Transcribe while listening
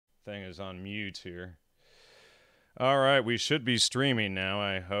thing is on mute here. All right, we should be streaming now,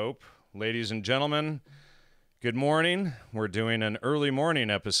 I hope. Ladies and gentlemen, good morning. We're doing an early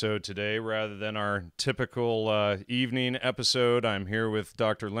morning episode today rather than our typical evening episode. I'm here with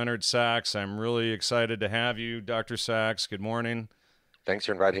Dr. Leonard Sax. I'm really excited to have you, Dr. Sax. Good morning. Thanks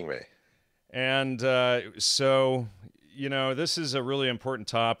for inviting me. And this is a really important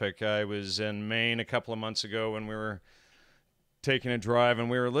topic. I was in Maine a couple of months ago when we were taking a drive, and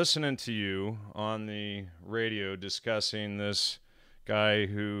we were listening to you on the radio discussing this guy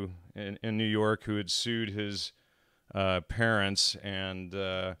who in New York who had sued his parents, and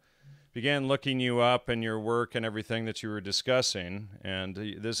began looking you up and your work and everything that you were discussing. And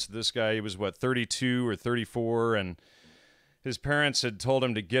this guy, he was 32 or 34, and his parents had told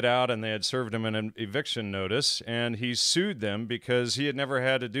him to get out, and they had served him an eviction notice, and he sued them because he had never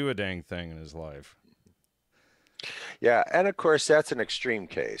had to do a dang thing in his life. Yeah, and of course, that's an extreme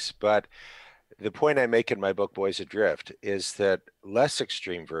case. But the point I make in my book, Boys Adrift, is that less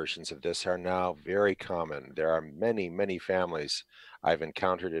extreme versions of this are now very common. There are many, many families I've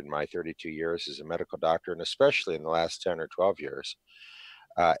encountered in my 32 years as a medical doctor, and especially in the last 10 or 12 years,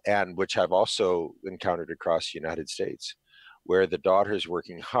 and which I've also encountered across the United States, where the daughter's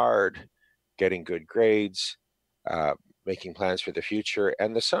working hard, getting good grades, making plans for the future,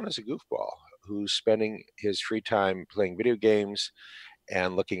 and the son is a goofball who's spending his free time playing video games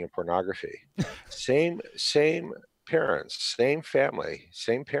and looking at pornography. Same parents, same family,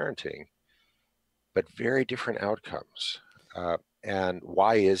 same parenting, but very different outcomes. And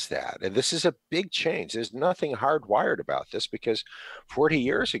why is that? And this is a big change. There's nothing hardwired about this, because 40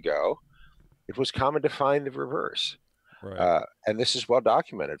 years ago, it was common to find the reverse. Right. And this is well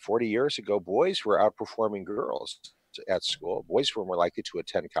documented. 40 years ago, boys were outperforming girls at school. Boys were more likely to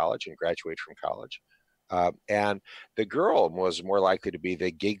attend college and graduate from college. And the girl was more likely to be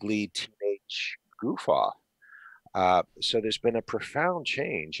the giggly teenage goof off. So there's been a profound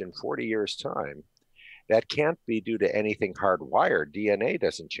change in 40 years' time. That can't be due to anything hardwired. DNA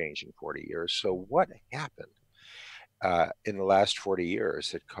doesn't change in 40 years. So what happened in the last 40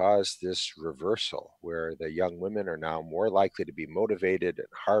 years that caused this reversal, where the young women are now more likely to be motivated and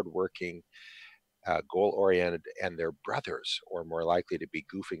hardworking, goal-oriented, and their brothers are more likely to be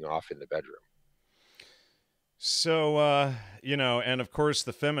goofing off in the bedroom? So, and of course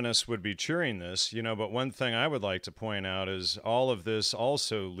the feminists would be cheering this, but one thing I would like to point out is all of this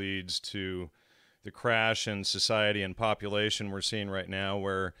also leads to the crash in society and population we're seeing right now,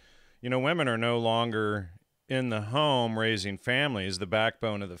 where, women are no longer in the home raising families, the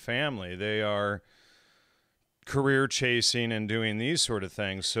backbone of the family. They are career chasing and doing these sort of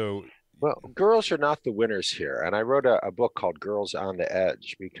things. So, well, girls are not the winners here. And I wrote a book called Girls on the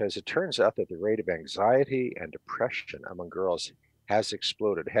Edge, because it turns out that the rate of anxiety and depression among girls has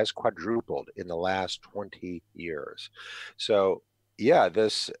exploded, has quadrupled in the last 20 years. So, yeah,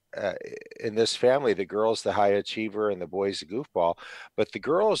 in this family, the girl's the high achiever and the boy's the goofball. But the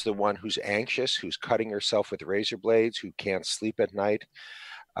girl is the one who's anxious, who's cutting herself with razor blades, who can't sleep at night.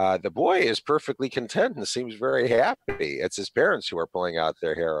 The boy is perfectly content and seems very happy. It's his parents who are pulling out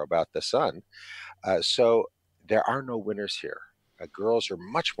their hair about the son. So there are no winners here. Girls are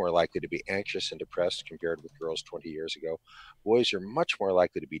much more likely to be anxious and depressed compared with girls 20 years ago. Boys are much more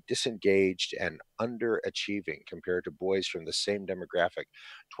likely to be disengaged and underachieving compared to boys from the same demographic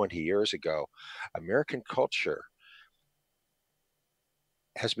 20 years ago. American culture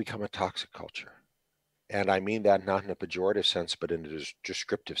has become a toxic culture. And I mean that not in a pejorative sense, but in a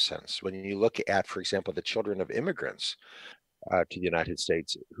descriptive sense. When you look at, for example, the children of immigrants to the United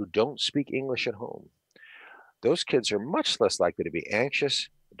States who don't speak English at home, those kids are much less likely to be anxious,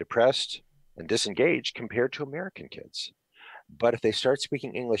 depressed, and disengaged compared to American kids. But if they start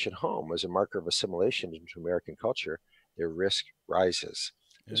speaking English at home as a marker of assimilation into American culture, their risk rises.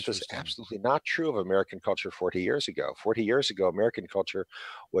 This was absolutely not true of American culture 40 years ago. 40 years ago, American culture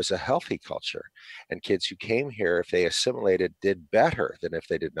was a healthy culture, and kids who came here, if they assimilated, did better than if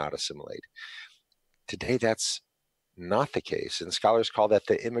they did not assimilate. Today, that's not the case, and scholars call that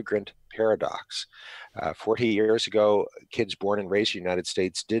the immigrant paradox. 40 years ago, kids born and raised in the United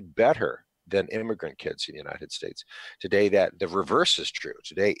States did better than immigrant kids in the United States. Today, that the reverse is true.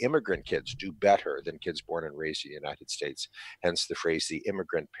 Today, immigrant kids do better than kids born and raised in the United States. Hence the phrase, the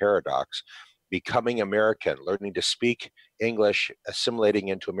immigrant paradox. Becoming American, learning to speak English, assimilating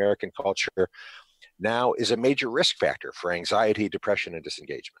into American culture now is a major risk factor for anxiety, depression, and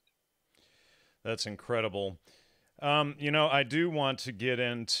disengagement. That's incredible. I do want to get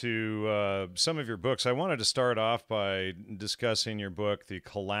into some of your books. I wanted to start off by discussing your book, The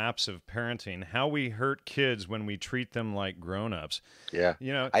Collapse of Parenting, How We Hurt Kids When We Treat Them Like Grown-Ups. Yeah.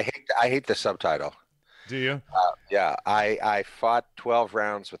 I I hate the subtitle. Do you? Yeah, I fought 12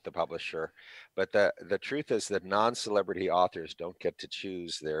 rounds with the publisher, but the truth is that non-celebrity authors don't get to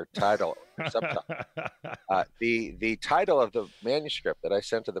choose their title or their subtitle. The title of the manuscript that I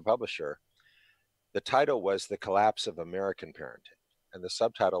sent to the publisher, the title was "The Collapse of American Parenting," and the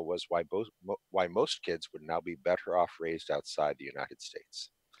subtitle was "Why Most Kids Would Now Be Better Off Raised Outside the United States."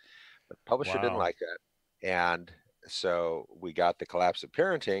 The publisher didn't Wow. like it, and so we got "The Collapse of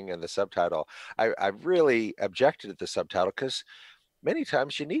Parenting," and the subtitle. I really objected to the subtitle because many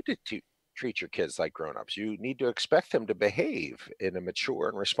times you need to treat your kids like grown-ups. You need to expect them to behave in a mature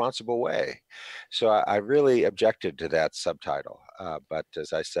and responsible way. So I really objected to that subtitle. But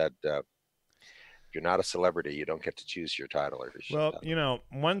as I said, if you're not a celebrity, you don't get to choose your title or your Well, subtitle. you know,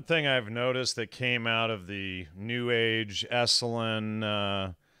 one thing I've noticed that came out of the New Age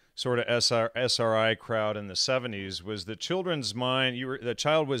Esalen sort of SRI crowd in the 70s was the children's mind. The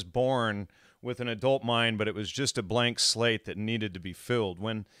child was born with an adult mind, but it was just a blank slate that needed to be filled.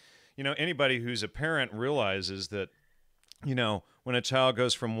 When, you know, anybody who's a parent realizes that, you know, when a child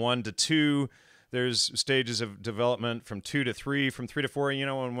goes from 1 to 2, there's stages of development from 2 to 3, from 3 to 4. You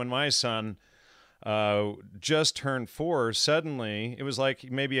know, and when my son just turned 4, suddenly it was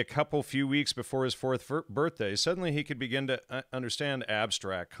like maybe a few weeks before his fourth birthday. Suddenly he could begin to understand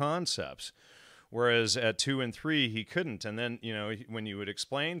abstract concepts, whereas at 2 and 3 he couldn't. And then, you know, when you would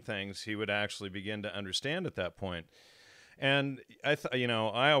explain things, he would actually begin to understand at that point. And you know,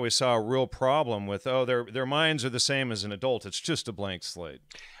 I always saw a real problem with, oh, their minds are the same as an adult. It's just a blank slate.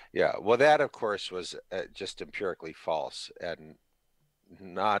 Yeah, well, that of course was just empirically false and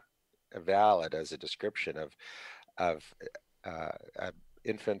not valid as a description of an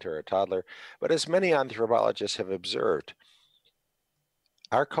infant or a toddler. But as many anthropologists have observed,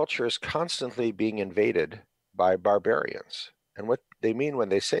 our culture is constantly being invaded by barbarians. And what they mean when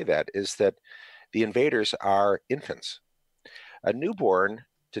they say that is that the invaders are infants. A newborn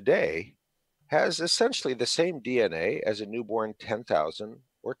today has essentially the same DNA as a newborn 10,000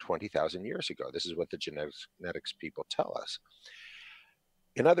 or 20,000 years ago. This is what the genetics people tell us.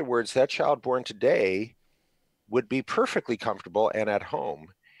 In other words, that child born today would be perfectly comfortable and at home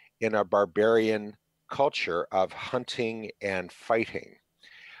in a barbarian culture of hunting and fighting.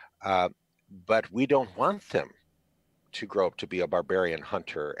 But we don't want them to grow up to be a barbarian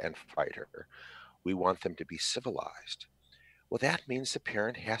hunter and fighter. We want them to be civilized. Well, that means the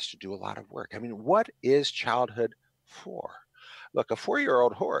parent has to do a lot of work. I mean, what is childhood for? Look, a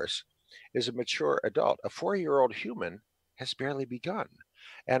 4-year-old horse is a mature adult. A 4-year-old human has barely begun.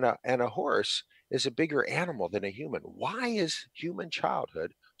 And a horse is a bigger animal than a human. Why is human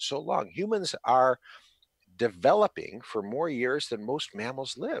childhood so long? Humans are developing for more years than most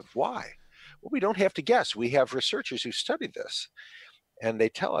mammals live. Why? Well, we don't have to guess. We have researchers who studied this. And they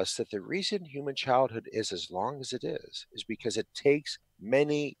tell us that the reason human childhood is as long as it is because it takes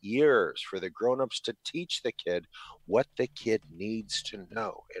many years for the grown-ups to teach the kid what the kid needs to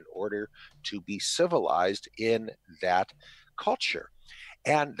know in order to be civilized in that culture.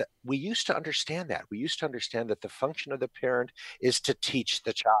 And we used to understand that. We used to understand that the function of the parent is to teach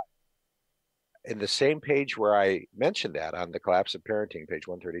the child. In the same page where I mentioned that on The Collapse of Parenting, page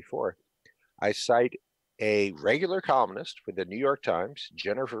 134, I cite a regular columnist for the New York Times,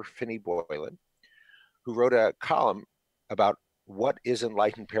 Jennifer Finney Boylan, who wrote a column about what is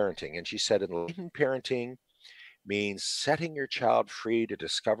enlightened parenting. And she said, enlightened parenting means setting your child free to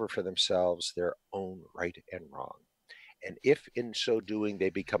discover for themselves their own right and wrong. And if in so doing they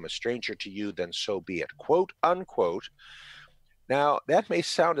become a stranger to you, then so be it, quote unquote. Now, that may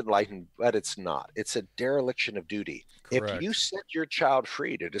sound enlightened, but it's not. It's a dereliction of duty. If you Correct. set your child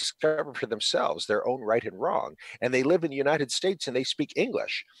free to discover for themselves their own right and wrong, and they live in the United States and they speak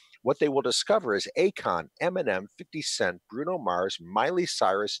English, what they will discover is Akon, Eminem, 50 Cent, Bruno Mars, Miley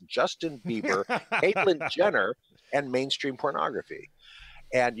Cyrus, Justin Bieber, Caitlyn Jenner, and mainstream pornography.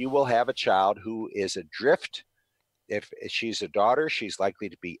 And you will have a child who is adrift. If she's a daughter, she's likely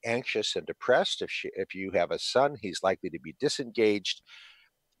to be anxious and depressed. If you have a son, he's likely to be disengaged,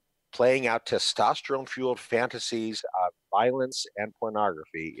 playing out testosterone-fueled fantasies of violence and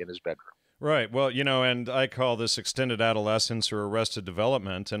pornography in his bedroom. Right. Well, you know, and I call this extended adolescence or arrested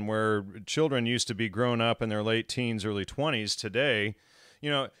development, and where children used to be grown up in their late teens, early 20s, today, you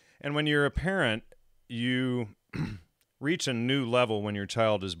know, and when you're a parent, you reach a new level when your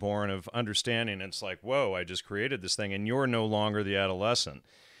child is born of understanding. It's like, whoa, I just created this thing, and you're no longer the adolescent.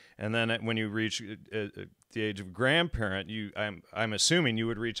 And then when you reach the age of grandparent, I'm assuming you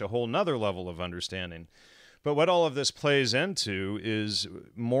would reach a whole nother level of understanding. But what all of this plays into is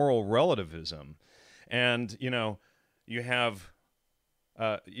moral relativism. And, you know, you have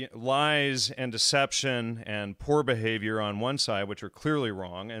lies and deception and poor behavior on one side, which are clearly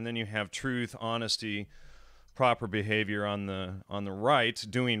wrong, and then you have truth, honesty, proper behavior on the right,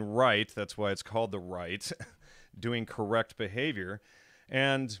 doing right. That's why it's called the right, doing correct behavior.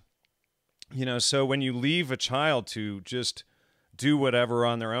 And so when you leave a child to just do whatever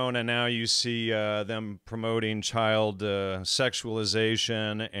on their own, and now you see them promoting child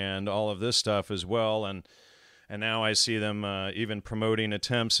sexualization and all of this stuff as well, and now I see them even promoting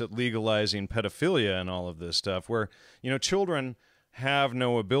attempts at legalizing pedophilia and all of this stuff, where children have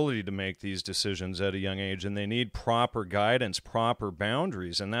no ability to make these decisions at a young age, and they need proper guidance, proper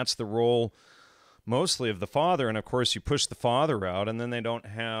boundaries, and that's the role mostly of the father. And of course, you push the father out, and then they don't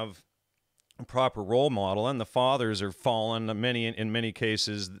have proper role model, and the fathers are fallen. In many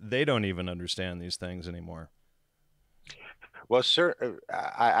cases, they don't even understand these things anymore. Well, sir,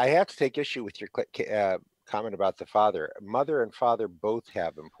 I have to take issue with your comment about the father. Mother and father both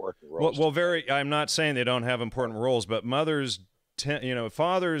have important roles. I'm not saying they don't have important roles, but mothers,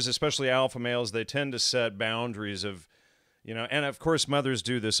 fathers, especially alpha males, they tend to set boundaries of, and of course mothers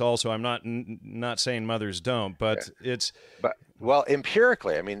do this also. I'm not saying mothers don't, but well,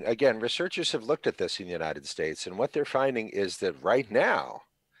 empirically, I mean, again, researchers have looked at this in the United States, and what they're finding is that right now,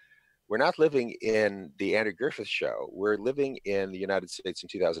 we're not living in the Andy Griffith show. We're living in the United States in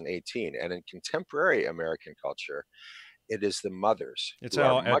 2018, and in contemporary American culture, it is the mothers. It's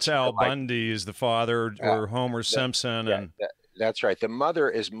Al Bundy is the father, or Homer Simpson, that's right. The mother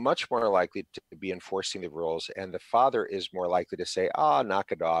is much more likely to be enforcing the rules, and the father is more likely to say,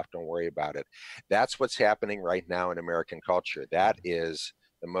 knock it off, don't worry about it. That's what's happening right now in American culture. That is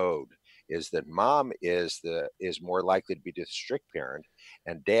the mode, is that mom is more likely to be the strict parent,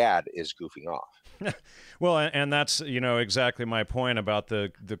 and dad is goofing off. Well, and that's, exactly my point about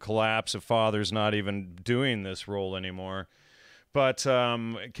the collapse of fathers not even doing this role anymore. But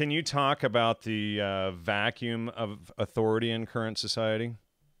can you talk about the vacuum of authority in current society?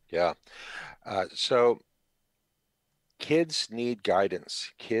 Yeah. So kids need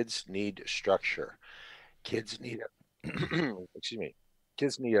guidance. Kids need structure. Kids need excuse me.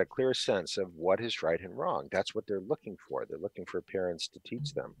 Kids need a clear sense of what is right and wrong. That's what they're looking for. They're looking for parents to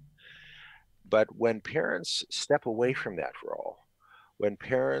teach them. But when parents step away from that role, when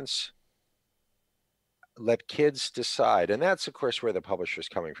parents let kids decide, and that's of course where the publisher's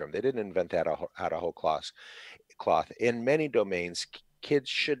coming from. They didn't invent that out of whole cloth. In many domains, kids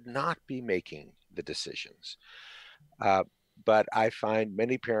should not be making the decisions. But I find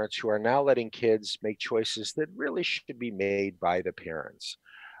many parents who are now letting kids make choices that really should be made by the parents,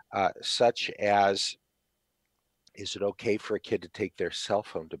 such as, is it okay for a kid to take their cell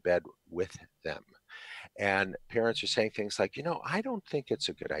phone to bed with them? And parents are saying things like, I don't think it's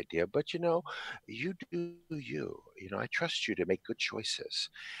a good idea, but you do you. I trust you to make good choices.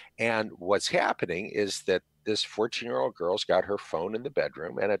 And what's happening is that this 14-year-old girl's got her phone in the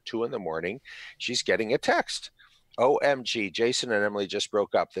bedroom, and at 2 a.m, she's getting a text. OMG, Jason and Emily just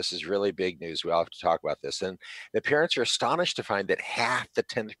broke up. This is really big news. We all have to talk about this. And the parents are astonished to find that half the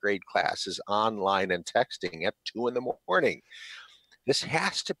 10th grade class is online and texting at 2 a.m. This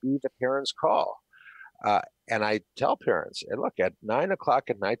has to be the parents' call. And I tell parents, and look, at 9 o'clock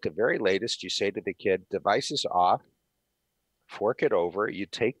at night, the very latest, you say to the kid, device is off, fork it over, you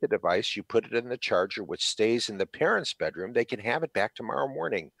take the device, you put it in the charger, which stays in the parents' bedroom. They can have it back tomorrow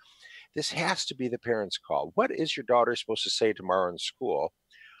morning. This has to be the parents' call. What is your daughter supposed to say tomorrow in school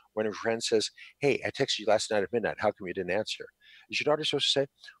when her friend says, hey, I texted you last night at midnight, how come you didn't answer? Is your daughter supposed to say,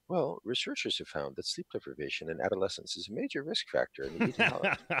 well, researchers have found that sleep deprivation in adolescence is a major risk factor in the eating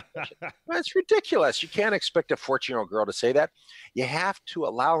health? That's ridiculous. You can't expect a 14-year-old girl to say that. You have to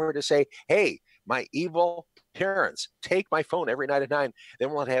allow her to say, hey, my evil parents take my phone every night at 9,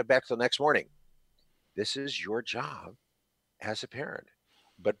 then we'll have it back till the next morning. This is your job as a parent.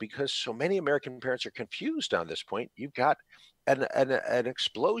 But because so many American parents are confused on this point, you've got an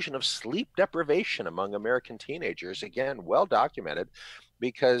explosion of sleep deprivation among American teenagers, again, well documented,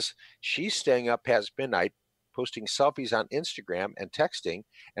 because she's staying up past midnight, posting selfies on Instagram and texting,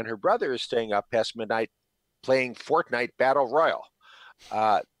 and her brother is staying up past midnight playing Fortnite Battle Royale.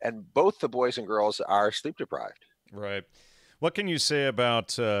 And both the boys and girls are sleep deprived. Right. What can you say about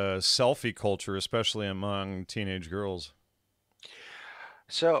selfie culture, especially among teenage girls?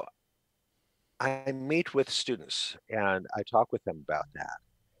 So I meet with students and I talk with them about that.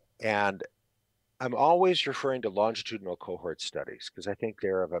 And I'm always referring to longitudinal cohort studies because I think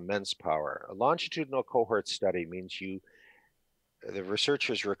they're of immense power. A longitudinal cohort study means the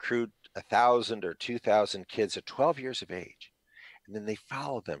researchers recruit 1,000 or 2,000 kids at 12 years of age, and then they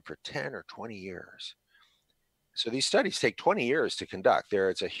follow them for 10 or 20 years. So these studies take 20 years to conduct.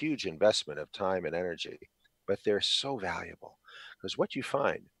 It's a huge investment of time and energy, but they're so valuable because what you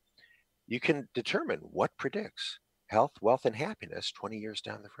find, you can determine what predicts health, wealth, and happiness 20 years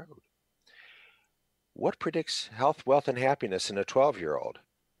down the road. What predicts health, wealth, and happiness in a 12-year-old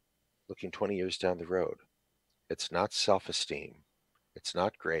looking 20 years down the road? It's not self-esteem. It's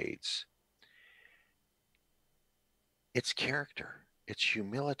not grades. It's character. It's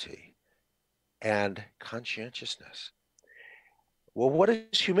humility and conscientiousness. Well, what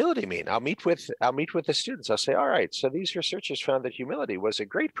does humility mean? I'll meet with the students. I'll say, all right, so these researchers found that humility was a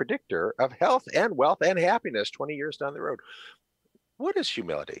great predictor of health and wealth and happiness 20 years down the road. What is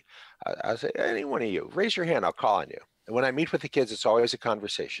humility? I'll say, any one of you, raise your hand, I'll call on you. And when I meet with the kids, it's always a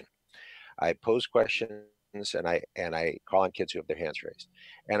conversation. I pose questions and I call on kids who have their hands raised.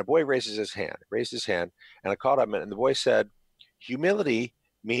 And a boy raised his hand, and I called him, and the boy said, humility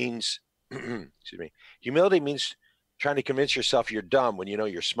means, excuse me, humility means trying to convince yourself you're dumb when you know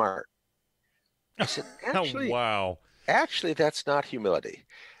you're smart. I said, Wow. Actually, that's not humility.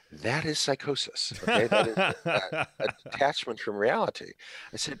 That is psychosis. Okay, that is a detachment from reality.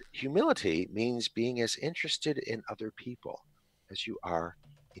 I said, humility means being as interested in other people as you are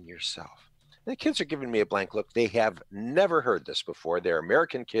in yourself. And the kids are giving me a blank look. They have never heard this before. They're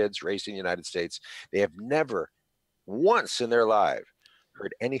American kids raised in the United States. They have never once in their life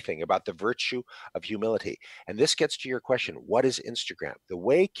heard anything about the virtue of humility. And this gets to your question, what is Instagram? The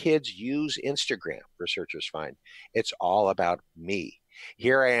way kids use Instagram, researchers find, it's all about me.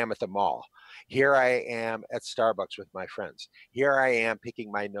 Here I am at the mall. Here I am at Starbucks with my friends. Here I am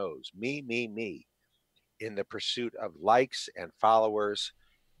picking my nose. Me, in the pursuit of likes and followers,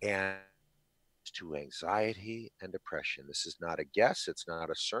 and to anxiety and depression. This is not a guess. It's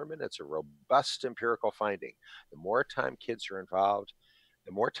not a sermon. It's a robust empirical finding. The more time kids are involved,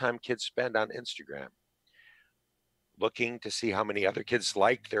 the more time kids spend on Instagram looking to see how many other kids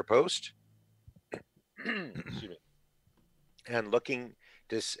liked their post, excuse me, and looking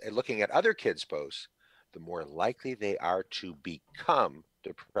at other kids' posts, the more likely they are to become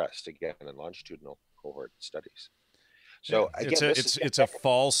depressed. Again, in longitudinal cohort studies. So again, it's a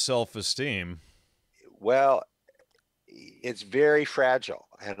false self-esteem. Well, it's very fragile,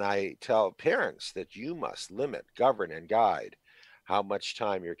 and I tell parents that you must limit, govern, and guide how much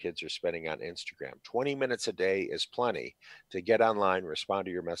time your kids are spending on Instagram. 20 minutes a day is plenty to get online, respond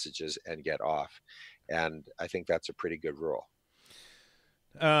to your messages, and get off. And I think that's a pretty good rule.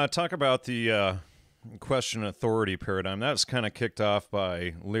 Talk about the question authority paradigm. That's kind of kicked off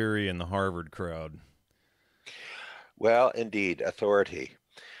by Leary and the Harvard crowd. Well, indeed, authority.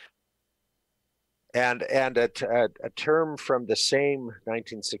 And a term from the same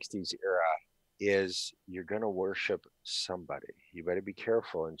 1960s era is you're going to worship somebody. You better be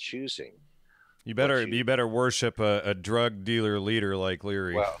careful in choosing. You better worship a drug dealer leader like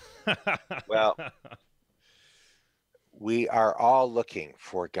Leary. Well, we are all looking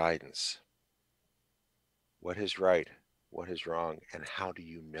for guidance. What is right? What is wrong? And how do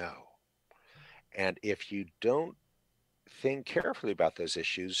you know? And if you don't think carefully about those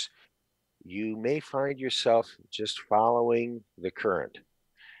issues, you may find yourself just following the current.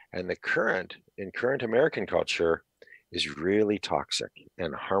 And the current in current American culture is really toxic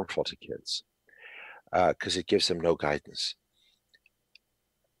and harmful to kids because it gives them no guidance.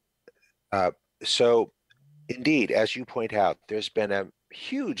 So indeed, as you point out, there's been a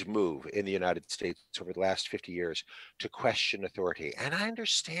huge move in the United States over the last 50 years to question authority. And I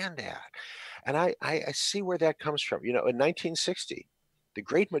understand that. And I see where that comes from. You know, in 1960, the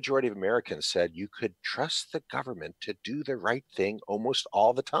great majority of Americans said you could trust the government to do the right thing almost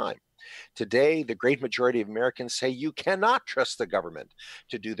all the time. Today, the great majority of Americans say you cannot trust the government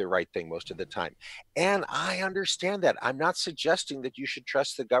to do the right thing most of the time. And I understand that. I'm not suggesting that you should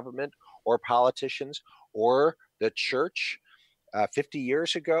trust the government or politicians or the church. 50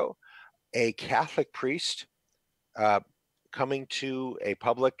 years ago, a Catholic priest coming to a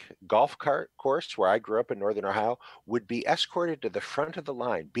public golf cart course where I grew up in Northern Ohio would be escorted to the front of the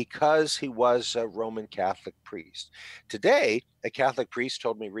line because he was a Roman Catholic priest. Today, a Catholic priest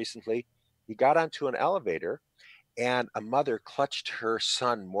told me recently he got onto an elevator and a mother clutched her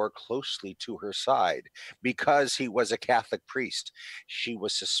son more closely to her side because he was a Catholic priest. She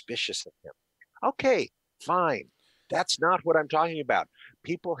was suspicious of him. Okay, fine. That's not what I'm talking about.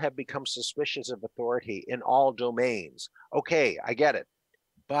 People have become suspicious of authority in all domains. Okay, I get it.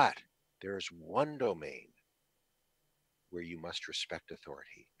 But there's one domain where you must respect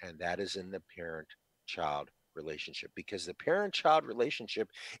authority, and that is in the parent-child relationship, because the parent-child relationship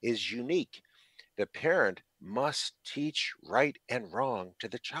is unique. The parent must teach right and wrong to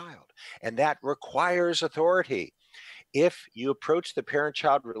the child, and that requires authority. If you approach the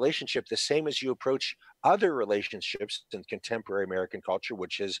parent-child relationship the same as you approach other relationships in contemporary American culture,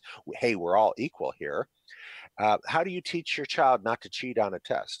 which is, hey, we're all equal here, how do you teach your child not to cheat on a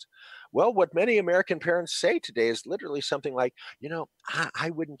test? Well, what many American parents say today is literally something like, I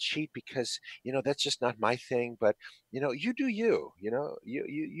wouldn't cheat because, that's just not my thing, but, you do you,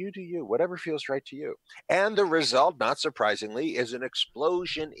 you do you, whatever feels right to you. And the result, not surprisingly, is an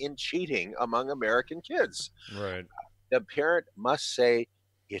explosion in cheating among American kids. Right. The parent must say,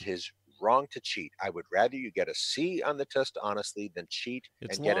 it is wrong to cheat. I would rather you get a C on the test honestly than cheat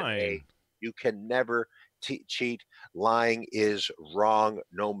It's and get an A. lying. You can never cheat. Lying is wrong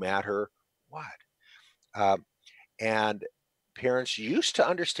no matter what. Um, and parents used to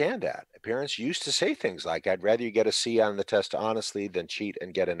understand that. Parents used to say things like, I'd rather you get a C on the test honestly than cheat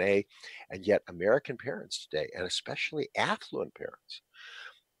and get an A. And yet, American parents today, and especially affluent parents,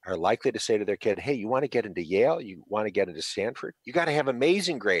 are likely to say to their kid, hey, you want to get into Yale? You want to get into Stanford? You got to have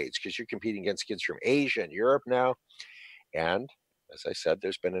amazing grades because you're competing against kids from Asia and Europe now. And as I said,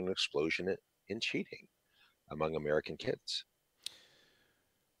 there's been an explosion in cheating among American kids.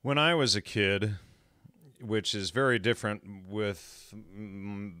 When I was a kid, which is very different with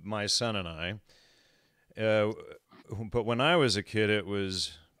my son and I, but when I was a kid, it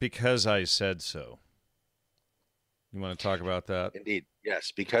was because I said so. You want to talk about that? Indeed.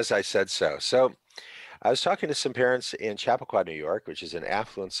 Yes, because I said so. So I was talking to some parents in Chappaqua, New York, which is an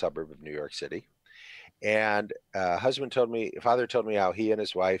affluent suburb of New York City. And father told me how he and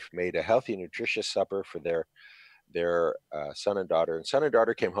his wife made a healthy, nutritious supper for their son and daughter. And son and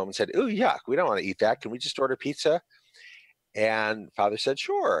daughter came home and said, "Ooh, yuck! We don't want to eat that. Can we just order pizza?" And father said,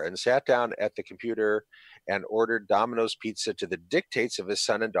 "Sure," and sat down at the computer and ordered Domino's pizza to the dictates of his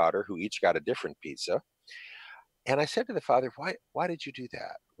son and daughter, who each got a different pizza. And I said to the father, "Why did you do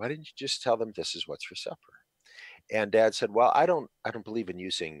that? Why didn't you just tell them this is what's for supper?" And dad said, "Well, I don't believe in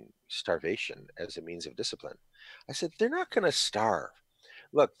using starvation as a means of discipline." I said, "They're not going to starve.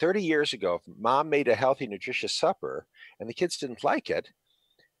 Look, 30 years ago, if mom made a healthy, nutritious supper and the kids didn't like it,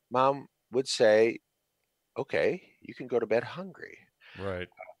 mom would say, okay, you can go to bed hungry. Right.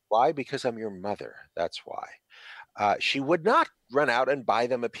 Why? Because I'm your mother. That's why." She would not run out and buy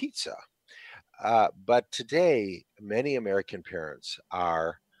them a pizza. But today, many American parents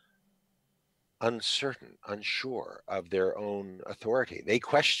are uncertain, unsure of their own authority. They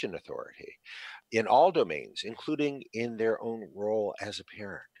question authority in all domains, including in their own role as a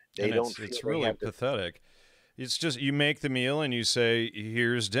parent. They And don't feel it's they really have the pathetic. It's just you make the meal and you say,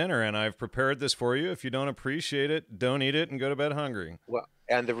 "Here's dinner, and I've prepared this for you. If you don't appreciate it, don't eat it and go to bed hungry." well,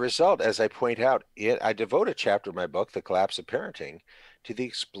 and the result, as I point out, I devote a chapter of my book, The Collapse of Parenting, to the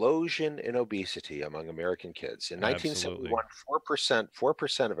explosion in obesity among American kids. In Absolutely. 1971,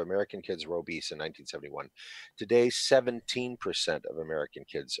 4% of American kids were obese in 1971. Today, 17% of American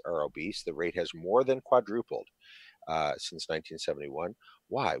kids are obese. The rate has more than quadrupled since 1971.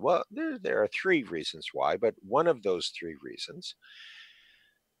 Why? Well, there are three reasons why, but one of those three reasons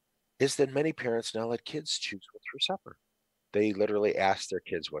is that many parents now let kids choose what's for supper. They literally ask their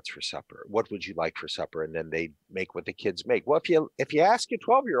kids what's for supper. What would you like for supper? And then they make what the kids make. Well, if you ask a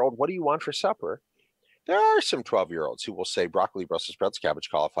 12-year-old, what do you want for supper? There are some 12-year-olds who will say broccoli, Brussels sprouts, cabbage,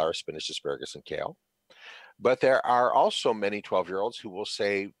 cauliflower, spinach, asparagus, and kale. But there are also many 12-year-olds who will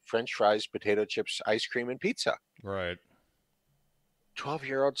say French fries, potato chips, ice cream, and pizza. Right.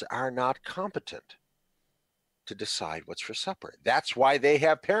 12-year-olds are not competent to decide what's for supper. That's why they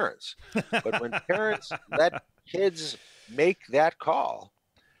have parents. But when parents let kids make that call,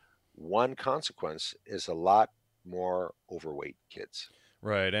 one consequence is a lot more overweight kids.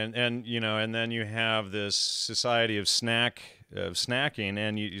 Right, and then you have this society of snacking,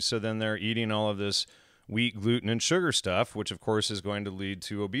 and so then they're eating all of this wheat, gluten, and sugar stuff, which of course is going to lead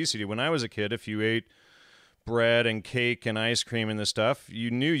to obesity. When I was a kid, if you ate bread and cake and ice cream and this stuff, you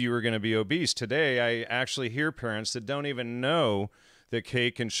knew you were going to be obese. Today, I actually hear parents that don't even know that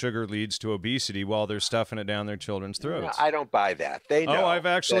cake and sugar leads to obesity while they're stuffing it down their children's No, throats. I don't buy that. They Oh, know I've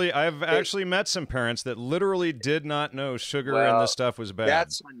that actually met some parents that literally did not know sugar and this well, stuff was bad.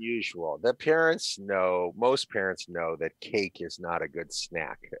 that's unusual. Most parents know that cake is not a good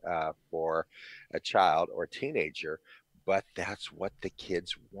snack for a child or teenager, but that's what the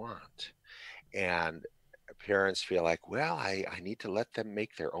kids want. And parents feel like, well, I need to let them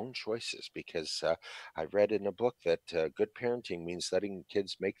make their own choices because I read in a book that good parenting means letting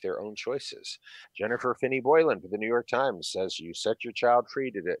kids make their own choices. Jennifer Finney Boylan for the New York Times says you set your child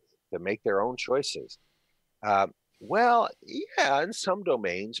free to make their own choices. Uh, Well, yeah, in some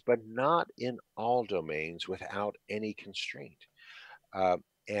domains, but not in all domains without any constraint.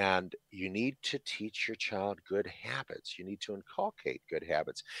 And you need to teach your child good habits. You need to inculcate good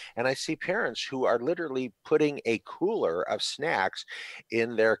habits. And I see parents who are literally putting a cooler of snacks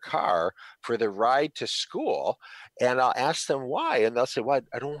in their car for the ride to school. And I'll ask them why. And they'll say, well,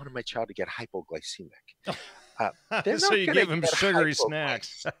 I don't want my child to get hypoglycemic. Uh, they're So not you going to give them get sugary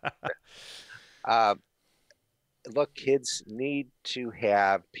snacks. hypoglycemic. Uh, Look, kids need to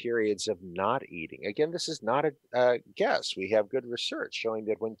have periods of not eating. Again, this is not a guess. We have good research showing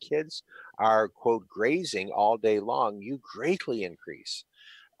that when kids are, quote, grazing all day long, you greatly increase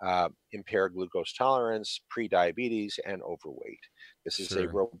impaired glucose tolerance, prediabetes, and overweight. This is a Sure.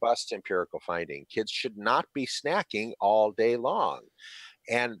 robust empirical finding. Kids should not be snacking all day long.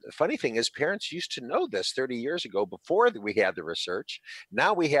 And the funny thing is, parents used to know this 30 years ago before we had the research.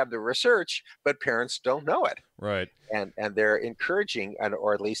 Now we have the research, but parents don't know it. Right. And they're encouraging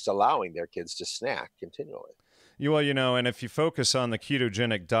or at least allowing their kids to snack continually. Well, and if you focus on the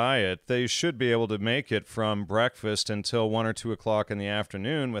ketogenic diet, they should be able to make it from breakfast until 1 or 2 o'clock in the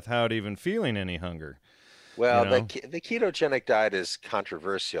afternoon without even feeling any hunger. You Well, know, the ketogenic diet is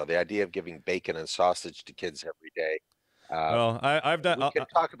controversial. The idea of giving bacon and sausage to kids every day. well, I've done. We can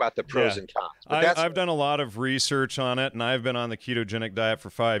talk about the pros Yeah. and cons, but that's I've done a lot of research on it, and I've been on the ketogenic diet for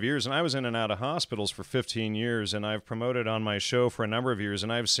 5 years, and I was in and out of hospitals for 15 years, and I've promoted on my show for a number of years,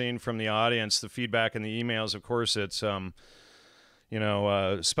 and I've seen from the audience the feedback and the emails. Of course, it's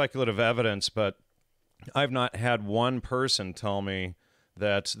speculative evidence, but I've not had one person tell me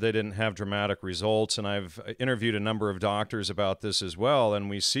that they didn't have dramatic results, and I've interviewed a number of doctors about this as well, and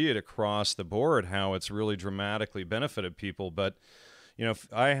we see it across the board how it's really dramatically benefited people. But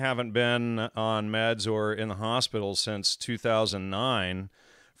I haven't been on meds or in the hospital since 2009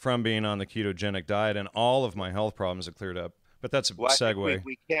 from being on the ketogenic diet, and all of my health problems have cleared up. But that's a well, I think segue.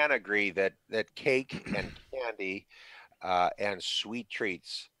 we can agree that cake and candy and sweet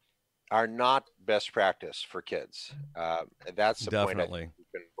treats are not best practice for kids. And that's the point I think Definitely. we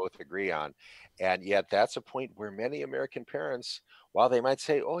can both agree on. And yet that's a point where many American parents, while they might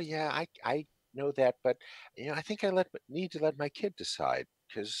say, oh yeah, I know that, but I think need to let my kid decide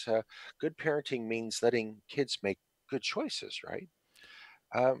because good parenting means letting kids make good choices, right?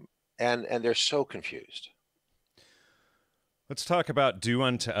 Um, and they're so confused. Let's talk about do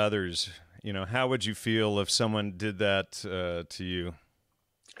unto others. How would you feel if someone did that to you?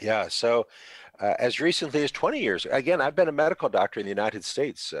 Yeah, so as recently as 20 years, again, I've been a medical doctor in the United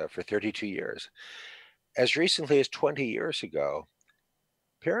States for 32 years. As recently as 20 years ago,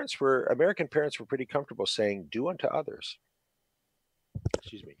 American parents were pretty comfortable saying, do unto others.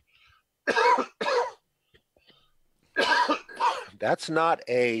 Excuse me. That's not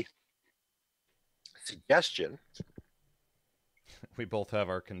a suggestion. We both have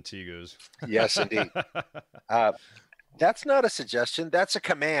our contigos. Yes, indeed. That's not a suggestion. That's a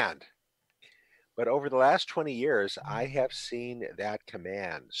command. But over the last 20 years, I have seen that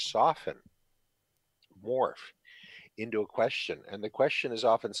command soften, morph into a question. And the question is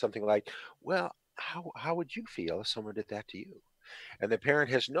often something like, well, how would you feel if someone did that to you? And the parent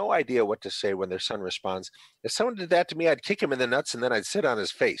has no idea what to say when their son responds, if someone did that to me, I'd kick him in the nuts and then I'd sit on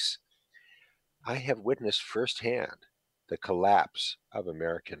his face. I have witnessed firsthand the collapse of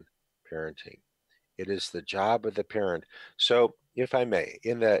American parenting. It is the job of the parent. So, if I may,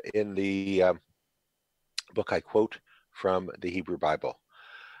 in the book I quote from the Hebrew Bible,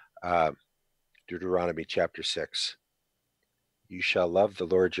 uh, Deuteronomy chapter 6. You shall love the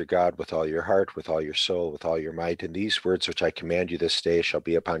Lord your God with all your heart, with all your soul, with all your might. And these words which I command you this day shall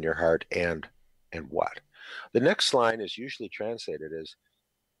be upon your heart. And what? The next line is usually translated as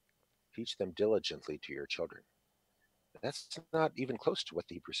teach them diligently to your children. That's not even close to what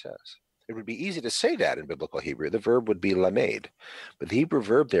the Hebrew says. It would be easy to say that in biblical Hebrew. The verb would be lamed. But the Hebrew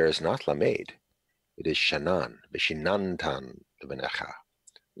verb there is not lamed. It is shanan. Vishinantan levenecha.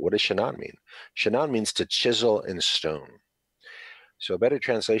 What does shanan mean? Shanan means to chisel in stone. So a better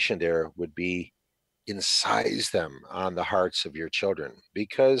translation there would be incise them on the hearts of your children,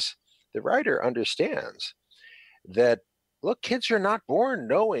 because the writer understands that, look, kids are not born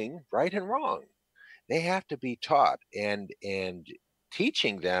knowing right and wrong. They have to be taught, and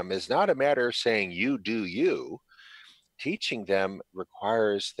teaching them is not a matter of saying you do you. Teaching them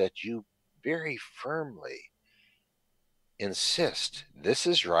requires that you very firmly insist this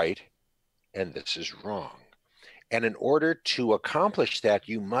is right and this is wrong. And in order to accomplish that,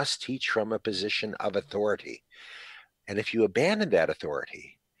 you must teach from a position of authority. And if you abandon that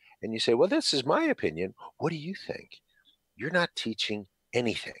authority and you say, well, this is my opinion, what do you think? You're not teaching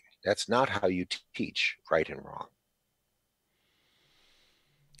anything. That's not how you teach right and wrong.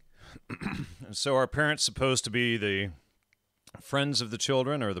 So are parents supposed to be the friends of the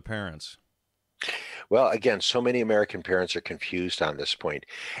children or the parents? Well, again, so many American parents are confused on this point,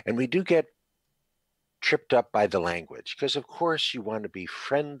 and we do get tripped up by the language because, of course, you want to be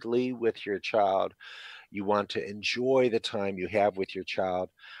friendly with your child. You want to enjoy the time you have with your child.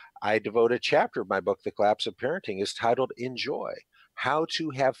 I devote a chapter of my book, The Collapse of Parenting, is titled Enjoy, How to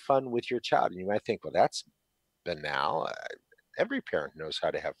Have Fun with Your Child. And you might think, well, that's banal. Every parent knows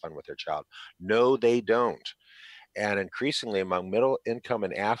how to have fun with their child. No, they don't. And increasingly among middle income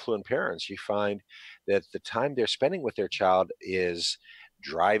and affluent parents, you find that the time they're spending with their child is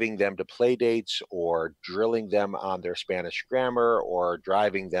driving them to play dates or drilling them on their Spanish grammar or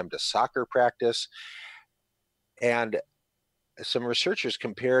driving them to soccer practice. And some researchers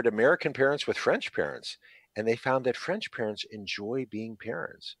compared American parents with French parents, and they found that French parents enjoy being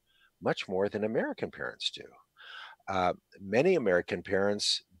parents much more than American parents do. Many American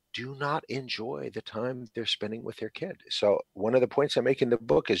parents do not enjoy the time they're spending with their kid. So, one of the points I make in the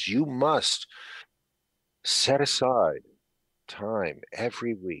book is you must set aside time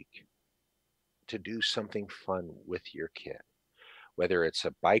every week to do something fun with your kid, whether it's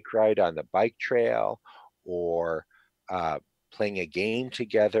a bike ride on the bike trail or uh, playing a game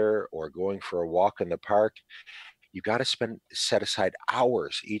together or going for a walk in the park. You got to set aside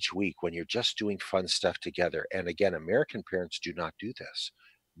hours each week when you're just doing fun stuff together. And again, American parents do not do this,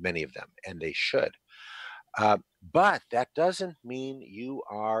 many of them, and they should. But that doesn't mean you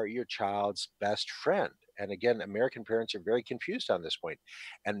are your child's best friend. And again, American parents are very confused on this point.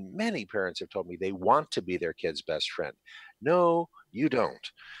 And many parents have told me they want to be their kid's best friend. No, you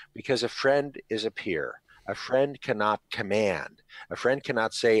don't, because a friend is a peer. A friend cannot command. A friend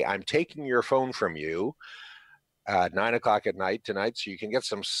cannot say, I'm taking your phone from you 9 o'clock at night tonight so you can get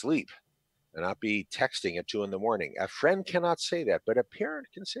some sleep and not be texting at 2 in the morning. A friend cannot say that, but a parent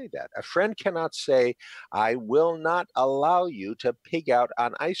can say that. A friend cannot say, I will not allow you to pig out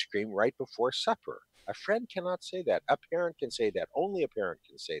on ice cream right before supper. A friend cannot say that. A parent can say that. Only a parent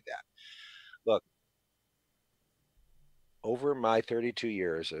can say that. Look, over my 32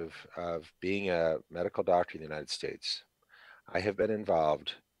 years of being a medical doctor in the United States, I have been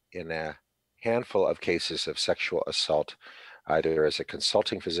involved in a handful of cases of sexual assault, either as a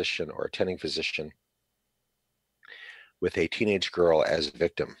consulting physician or attending physician, with a teenage girl as a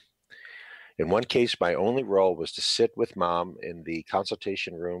victim. In one case, my only role was to sit with mom in the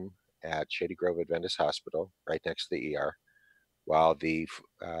consultation room at Shady Grove Adventist Hospital, right next to the ER, while the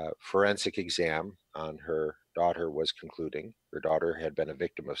forensic exam on her daughter was concluding. Her daughter had been a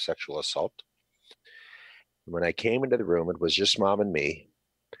victim of sexual assault. When I came into the room, it was just mom and me.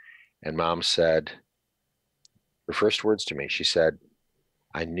 And mom said, her first words to me, she said,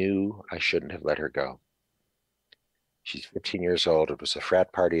 I knew I shouldn't have let her go. She's 15 years old. It was a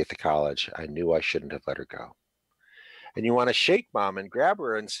frat party at the college. I knew I shouldn't have let her go. And you want to shake mom and grab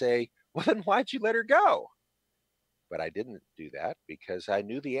her and say, well, then why'd you let her go? But I didn't do that because I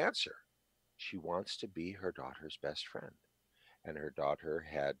knew the answer. She wants to be her daughter's best friend. And her daughter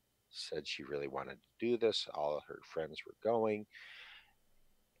had said she really wanted to do this. All of her friends were going.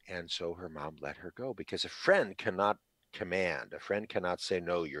 And so her mom let her go because a friend cannot command. A friend cannot say,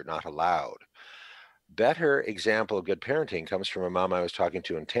 no, you're not allowed. Better example of good parenting comes from a mom I was talking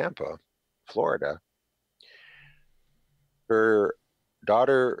to in Tampa, Florida. Her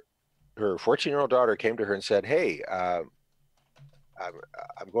daughter, her 14-year-old daughter came to her and said, hey, I'm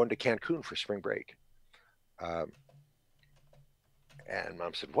going to Cancun for spring break. And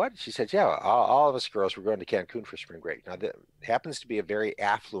mom said, what? She said, yeah, all of us girls were going to Cancun for spring break. Now, that happens to be a very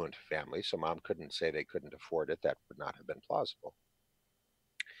affluent family, so mom couldn't say they couldn't afford it. That would not have been plausible.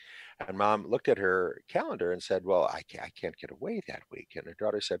 And mom looked at her calendar and said, well, I can't get away that week. And her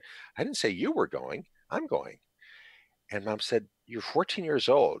daughter said, I didn't say you were going. I'm going. And mom said, you're 14 years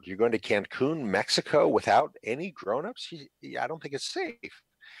old. You're going to Cancun, Mexico without any grown-ups? I don't think it's safe.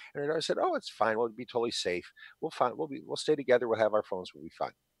 And her daughter said, oh, it's fine. We'll be totally safe. We'll stay together. We'll have our phones. We'll be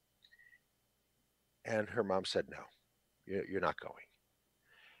fine. And her mom said, no, you're not going.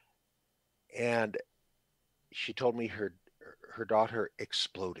 And she told me her daughter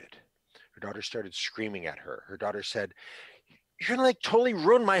exploded. Her daughter started screaming at her. Her daughter said, you're going to like totally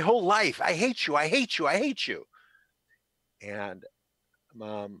ruin my whole life. I hate you. I hate you. I hate you. And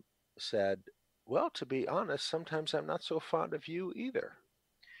mom said, well, to be honest, sometimes I'm not so fond of you either.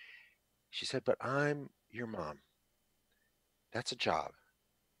 She said, but I'm your mom. That's a job.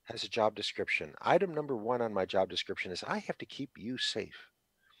 Has a job description. Item number 1 on my job description is I have to keep you safe.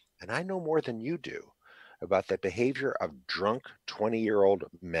 And I know more than you do about the behavior of drunk 20-year-old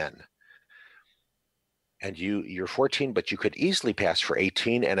men. and you're 14, but you could easily pass for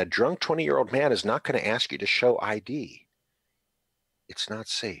 18, and a drunk 20-year-old man is not going to ask you to show ID. It's not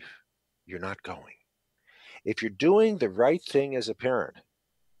safe. You're not going. If you're doing the right thing as a parent,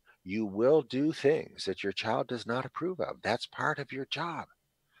 you will do things that your child does not approve of. That's part of your job.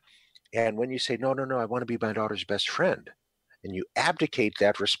 And when you say, no, no, no, I want to be my daughter's best friend, and you abdicate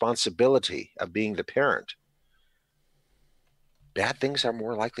that responsibility of being the parent, bad things are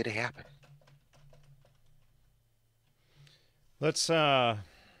more likely to happen. Let's talk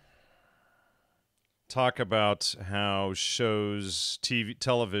about how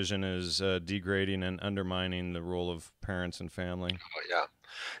television is degrading and undermining the role of parents and family. Oh, yeah.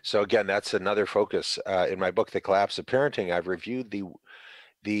 So again, that's another focus. In my book, The Collapse of Parenting, I've reviewed the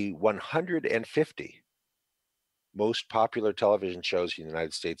 150 most popular television shows in the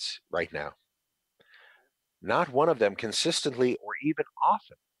United States right now. Not one of them consistently or even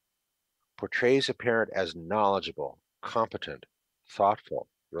often portrays a parent as knowledgeable, competent, thoughtful,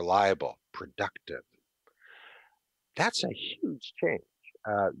 reliable, productive. That's a huge change.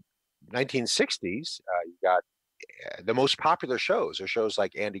 1960s, you got the most popular shows are shows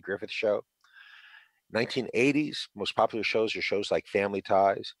like Andy Griffith Show. 1980s, most popular shows are shows like Family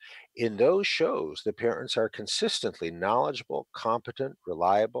Ties. In those shows, the parents are consistently knowledgeable, competent,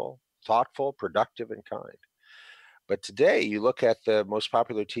 reliable, thoughtful, productive, and kind. But today, you look at the most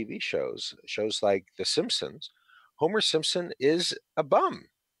popular TV shows, shows like The Simpsons. Homer Simpson is a bum.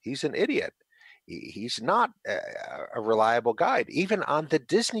 He's an idiot. He's not a reliable guide. Even on the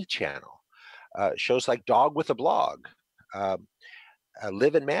Disney Channel, shows like Dog with a Blog,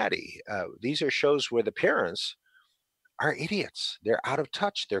 Liv and Maddie. These are shows where the parents are idiots. They're out of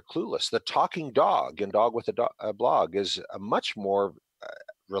touch. They're clueless. The Talking Dog in Dog with a Blog is a much more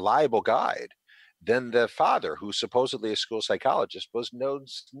reliable guide than the father, who's supposedly a school psychologist,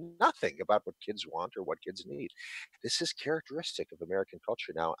 knows nothing about what kids want or what kids need. This is characteristic of American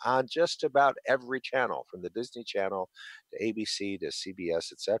culture now on just about every channel, from the Disney Channel to ABC to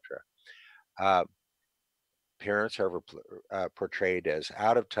CBS, etc. Parents are portrayed as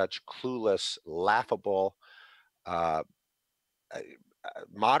out of touch, clueless, laughable.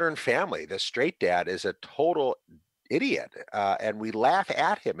 Modern Family, the straight dad is a total idiot, and we laugh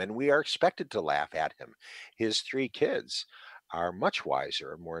at him, and we are expected to laugh at him. His three kids are much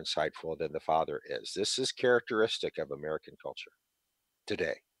wiser and more insightful than the father is. This is characteristic of American culture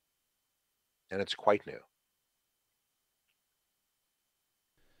today, and it's quite new.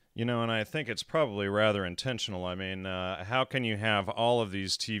 You know, and I think it's probably rather intentional. I mean, how can you have all of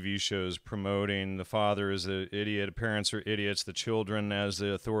these TV shows promoting the father as the idiot, parents are idiots, the children as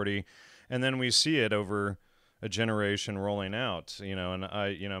the authority, and then we see it over a generation rolling out, you know,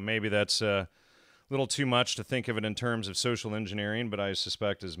 and maybe that's a little too much to think of it in terms of social engineering, but I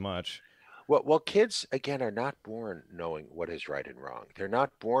suspect as much. Well, kids, again, are not born knowing what is right and wrong. They're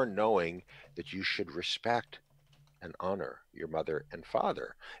not born knowing that you should respect and honor your mother and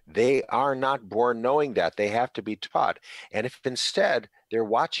father. They are not born knowing that. They have to be taught. And if instead they're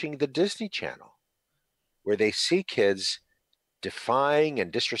watching the Disney Channel, where they see kids defying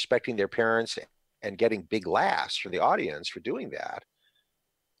and disrespecting their parents and getting big laughs from the audience for doing that,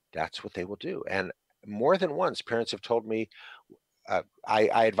 that's what they will do. And more than once, parents have told me, I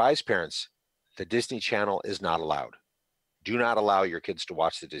advise parents, the Disney Channel is not allowed. Do not allow your kids to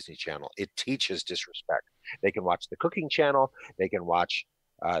watch the Disney Channel. It teaches disrespect. They can watch the Cooking Channel. They can watch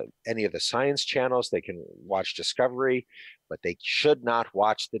any of the science channels. They can watch Discovery, but they should not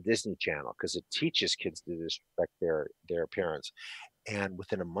watch the Disney Channel because it teaches kids to disrespect their parents. And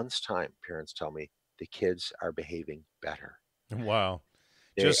within a month's time, parents tell me the kids are behaving better. Wow.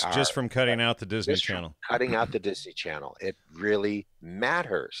 Just from cutting out the Disney Channel. Cutting out the Disney Channel. It really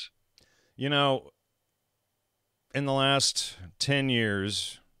matters. You know, in the last 10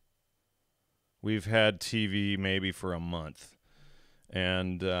 years, we've had TV maybe for a month.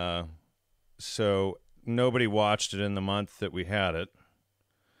 And so nobody watched it in the month that we had it.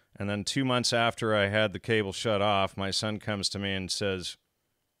 And then 2 months after I had the cable shut off, my son comes to me and says,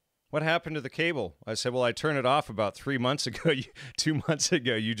 "What happened to the cable?" I said, "Well, I turned it off about 3 months ago. 2 months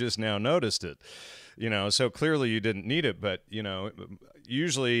ago, you just now noticed it. You know, so clearly you didn't need it." But, you know,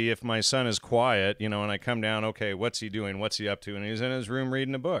 usually if my son is quiet, you know, and I come down, okay, what's he doing? What's he up to? And he's in his room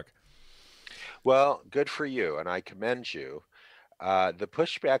reading a book. Well, good for you, and I commend you. The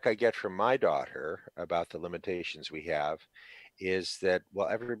pushback I get from my daughter about the limitations we have is that, well,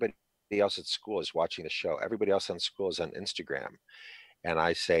 everybody else at school is watching the show. Everybody else on school is on Instagram. And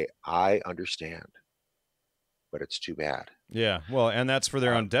I say, I understand, but it's too bad. Yeah, well, and that's for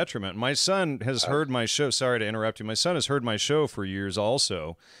their own detriment. My son has heard my show. Sorry to interrupt you. My son has heard my show for years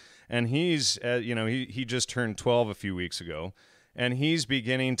also. and he's he just turned 12 a few weeks ago, and he's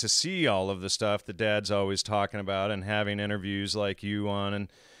beginning to see all of the stuff that Dad's always talking about, and having interviews like you on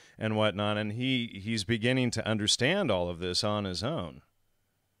and whatnot, and he's beginning to understand all of this on his own.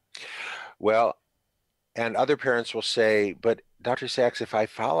 Well, and other parents will say, but Dr. Sachs, if I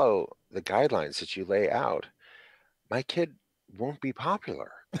follow the guidelines that you lay out, my kid won't be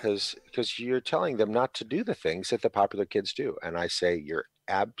popular because you're telling them not to do the things that the popular kids do. And I say, you're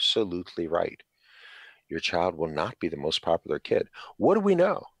absolutely right. Your child will not be the most popular kid. What do we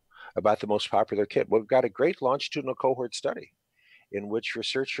know about the most popular kid? Well, we've got a great longitudinal cohort study in which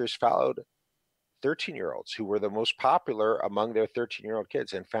researchers followed 13-year-olds who were the most popular among their 13-year-old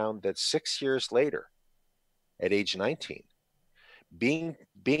kids and found that 6 years later, at age 19, being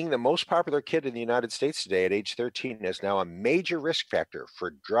the most popular kid in the United States today at age 13 is now a major risk factor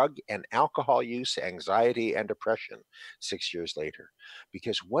for drug and alcohol use, anxiety, and depression 6 years later.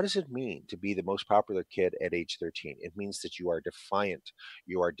 Because what does it mean to be the most popular kid at age 13? It means that you are defiant,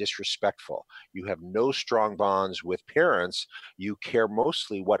 you are disrespectful, you have no strong bonds with parents, you care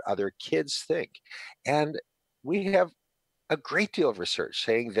mostly what other kids think. And we have a great deal of research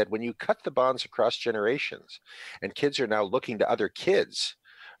saying that when you cut the bonds across generations and kids are now looking to other kids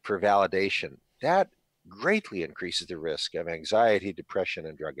for validation, that greatly increases the risk of anxiety, depression,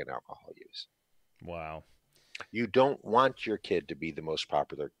 and drug and alcohol use. Wow. You don't want your kid to be the most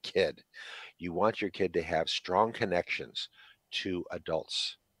popular kid. You want your kid to have strong connections to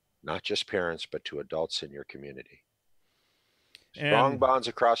adults, not just parents, but to adults in your community. Strong And bonds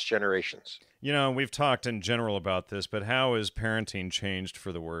across generations. we've talked in general about this, but how has parenting changed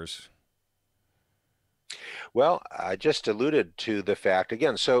for the worse? Well, I just alluded to the fact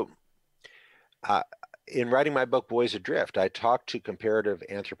again. So, in writing my book, Boys Adrift, I talked to comparative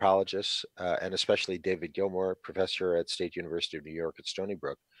anthropologists, and especially David Gilmore, professor at State University of New York at Stony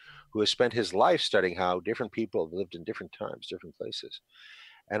Brook, who has spent his life studying how different people have lived in different times, different places.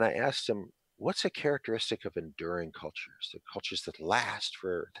 And I asked him, what's a characteristic of enduring cultures, the cultures that last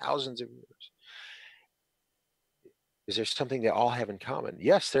for thousands of years? Is there something they all have in common?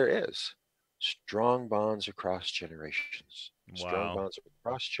 Yes, there is. Strong bonds across generations. Strong Wow. bonds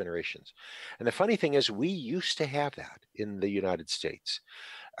across generations. And the funny thing is, we used to have that in the United States.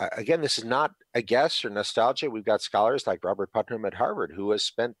 Again, this is not a guess or nostalgia. We've got scholars like Robert Putnam at Harvard who has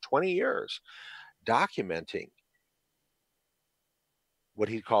spent 20 years documenting what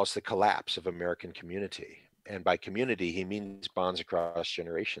he calls the collapse of American community. And by community, he means bonds across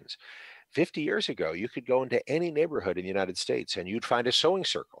generations. 50 years ago, you could go into any neighborhood in the United States and you'd find a sewing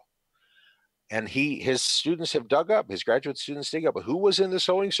circle. And his students have dug up, his graduate students dig up, who was in the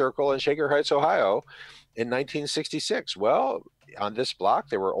sewing circle in Shaker Heights, Ohio in 1966? Well, on this block,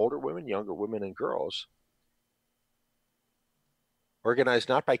 there were older women, younger women, and girls organized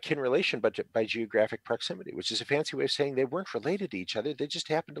not by kin relation, but by geographic proximity, which is a fancy way of saying they weren't related to each other. They just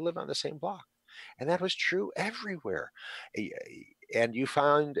happened to live on the same block. And that was true everywhere. And you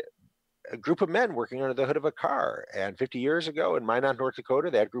find a group of men working under the hood of a car. And 50 years ago in Minot, North Dakota,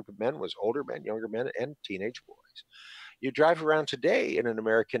 that group of men was older men, younger men, and teenage boys. You drive around today in an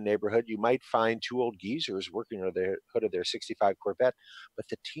American neighborhood, you might find two old geezers working under the hood of their 65 Corvette, but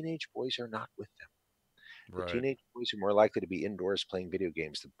the teenage boys are not with them. The Right. teenage boys are more likely to be indoors playing video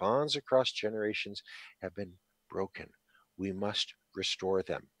games. The bonds across generations have been broken. We must restore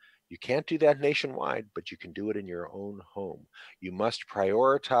them. You can't do that nationwide, but you can do it in your own home. You must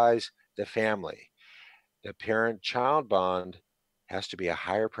prioritize the family. The parent-child bond has to be a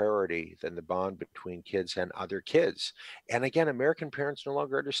higher priority than the bond between kids and other kids. And again, American parents no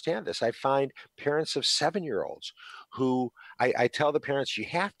longer understand this. I find parents of 7-year-olds who I tell the parents, you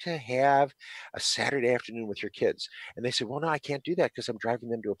have to have a Saturday afternoon with your kids. And they say, well, no, I can't do that because I'm driving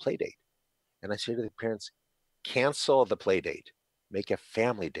them to a play date. And I say to the parents, cancel the play date, make a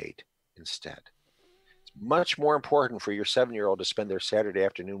family date instead. It's much more important for your 7-year-old to spend their Saturday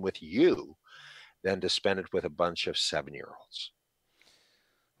afternoon with you than to spend it with a bunch of 7-year-olds.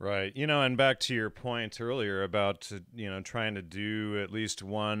 Right. And back to your point earlier about, trying to do at least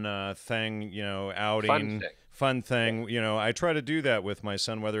one thing, outing, fun thing. I try to do that with my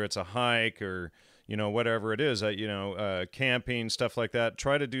son, whether it's a hike or, whatever it is, camping, stuff like that.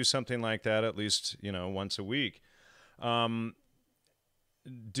 Try to do something like that at least, once a week.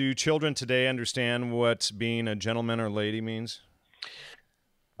 Do children today understand what being a gentleman or lady means?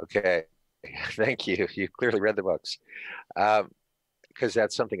 Okay. Thank you. You clearly read the books. Because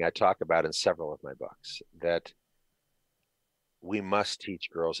that's something I talk about in several of my books, that we must teach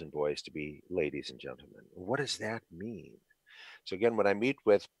girls and boys to be ladies and gentlemen. What does that mean? So again, when I meet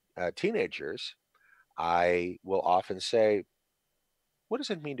with teenagers, I will often say, what does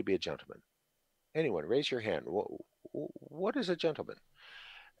it mean to be a gentleman? Anyone, raise your hand. What is a gentleman?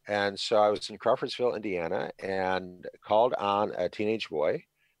 And so I was in Crawfordsville, Indiana, and called on a teenage boy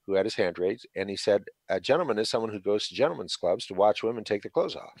who had his hand raised, and he said, "A gentleman is someone who goes to gentlemen's clubs to watch women take their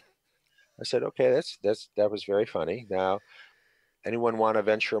clothes off." I said, "Okay, that was very funny. Now, anyone want to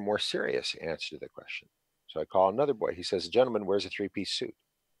venture a more serious answer to the question?" So I call another boy. He says, "A gentleman wears a three-piece suit."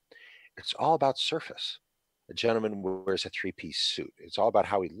 It's all about surface. A gentleman wears a three-piece suit. It's all about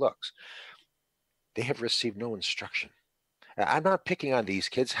how he looks. They have received no instruction. I'm not picking on these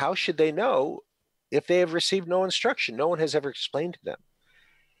kids. How should they know if they have received no instruction? No one has ever explained to them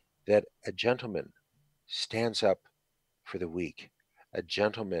that a gentleman stands up for the weak. A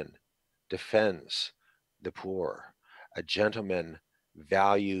gentleman defends the poor. A gentleman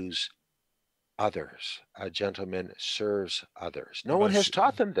values others. A gentleman serves others. No one has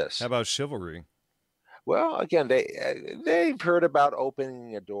taught them this. How about chivalry? Well, again, they've heard about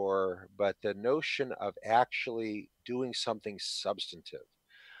opening a door, but the notion of actually doing something substantive,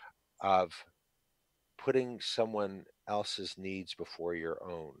 of putting someone else's needs before your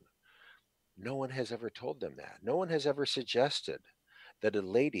own, no one has ever told them that. No one has ever suggested that a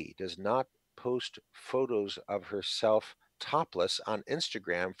lady does not post photos of herself topless on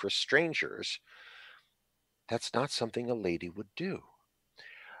Instagram for strangers. That's not something a lady would do.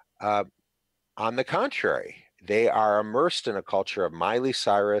 On the contrary, they are immersed in a culture of Miley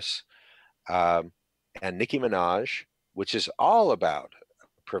Cyrus and Nicki Minaj, which is all about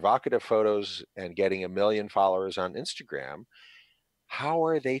provocative photos and getting 1 million followers on Instagram. How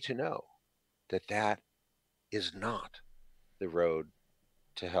are they to know that that is not the road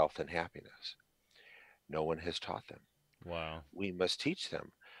to health and happiness? No one has taught them. Wow. We must teach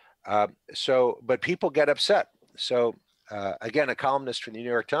them. But people get upset. So again, a columnist from the New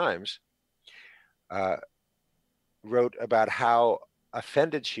York Times wrote about how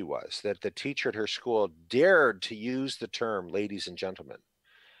offended she was that the teacher at her school dared to use the term ladies and gentlemen.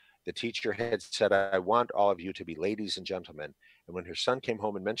 The teacher had said, "I want all of you to be ladies and gentlemen." And when her son came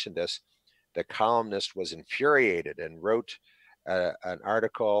home and mentioned this, the columnist was infuriated and wrote an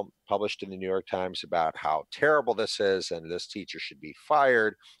article published in the New York Times about how terrible this is and this teacher should be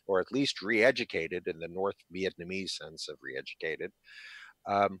fired or at least re-educated in the North Vietnamese sense of re-educated.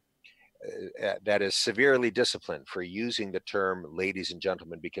 That is severely disciplined for using the term ladies and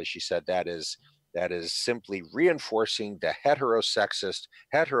gentlemen, because she said that is simply reinforcing the heterosexist,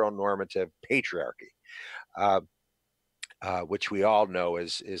 heteronormative patriarchy, which we all know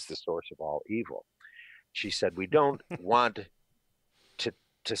is the source of all evil. She said, "We don't want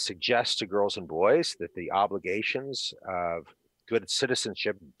to suggest to girls and boys that the obligations of good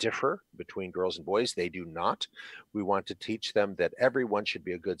citizenship differ between girls and boys. They do not. We want to teach them that everyone should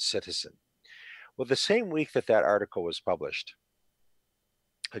be a good citizen." Well, the same week that that article was published,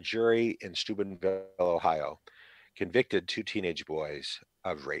 a jury in Steubenville, Ohio, convicted 2 teenage boys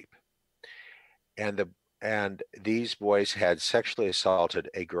of rape. And these boys had sexually assaulted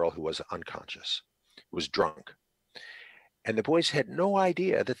a girl who was unconscious, was drunk. And the boys had no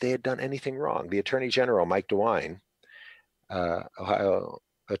idea that they had done anything wrong. The Attorney General, Mike DeWine, Ohio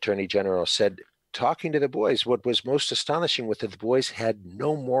Attorney General, said, talking to the boys, what was most astonishing was that the boys had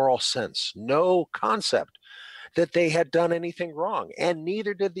no moral sense, no concept that they had done anything wrong, and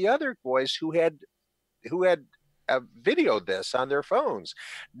neither did the other boys who had videoed this on their phones.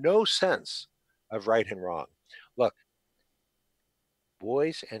 No sense of right and wrong. Look,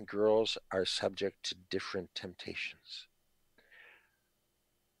 boys and girls are subject to different temptations.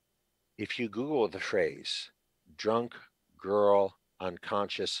 If you Google the phrase drunk girl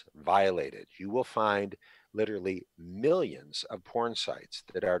unconscious violated, you will find literally millions of porn sites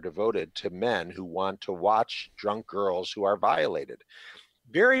that are devoted to men who want to watch drunk girls who are violated.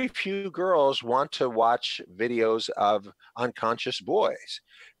 Very few girls want to watch videos of unconscious boys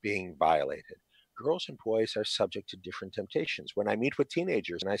being violated. Girls and boys are subject to different temptations. When I meet with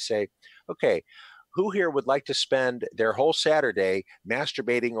teenagers and I say, okay, who here would like to spend their whole Saturday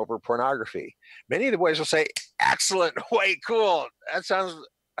masturbating over pornography? Many of the boys will say, excellent, way cool. That sounds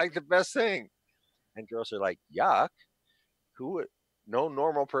like the best thing. And girls are like, yuck. No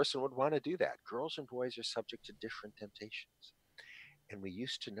normal person would want to do that. Girls and boys are subject to different temptations. And we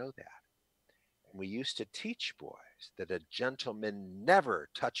used to know that. And we used to teach boys that a gentleman never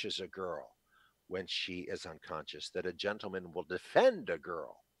touches a girl when she is unconscious, that a gentleman will defend a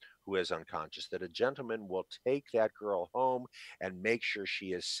girl who is unconscious, that a gentleman will take that girl home and make sure she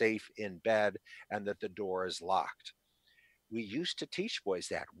is safe in bed and that the door is locked. We used to teach boys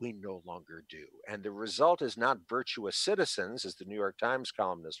that. We no longer do. And the result is not virtuous citizens, as the New York Times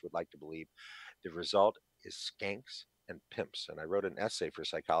columnist would like to believe. The result is skanks and pimps. And I wrote an essay for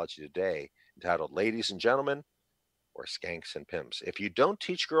Psychology Today entitled Ladies and Gentlemen, or Skanks and Pimps. If you don't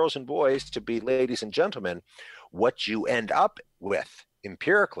teach girls and boys to be ladies and gentlemen, what you end up with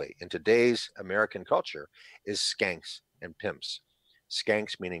empirically in today's American culture is skanks and pimps.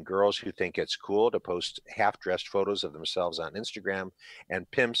 Skanks meaning girls who think it's cool to post half-dressed photos of themselves on Instagram,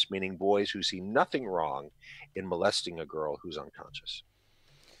 and pimps meaning boys who see nothing wrong in molesting a girl who's unconscious.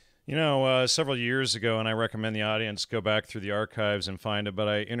 You know, several years ago, and I recommend the audience go back through the archives and find it, but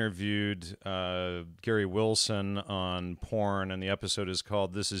I interviewed Gary Wilson on porn, and the episode is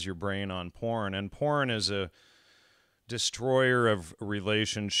called This Is Your Brain on Porn. And porn is a destroyer of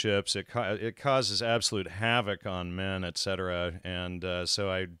relationships. It causes absolute havoc on men, etc. And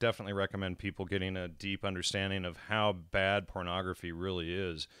so I definitely recommend people getting a deep understanding of how bad pornography really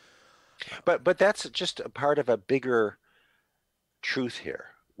is. But that's just a part of a bigger truth here,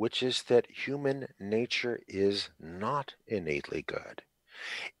 which is that human nature is not innately good.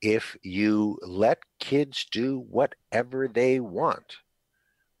 If you let kids do whatever they want,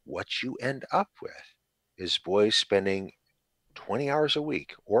 what you end up with is boys spending 20 hours a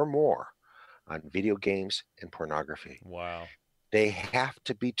week or more on video games and pornography. Wow. They have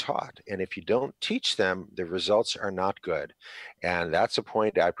to be taught. And if you don't teach them, the results are not good. And that's a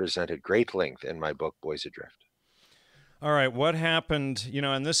point I present at great length in my book, Boys Adrift. All right, what happened, you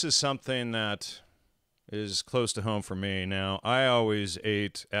know, and this is something that is close to home for me. Now, I always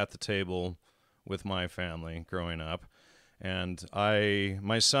ate at the table with my family growing up. And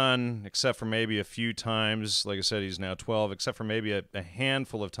my son, except for maybe a few times, like I said, he's now 12, except for maybe a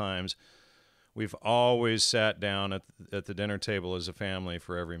handful of times, we've always sat down at the dinner table as a family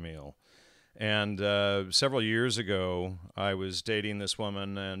for every meal. And several years ago, I was dating this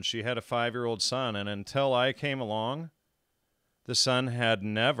woman, and she had a 5-year-old son. And until I came along, the son had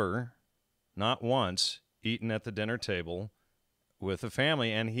never, not once, eaten at the dinner table with the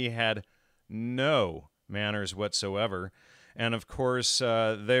family, and he had no manners whatsoever. And of course,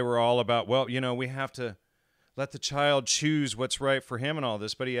 they were all about, well, you know, we have to let the child choose what's right for him and all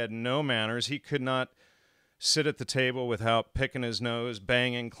this, but he had no manners. He could not sit at the table without picking his nose,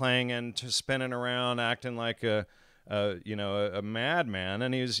 banging, clanging, spinning around, acting like a madman.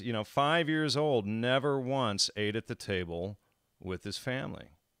 And he was, 5 years old, never once ate at the table with his family.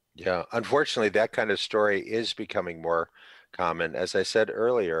 Yeah, unfortunately, that kind of story is becoming more common. As I said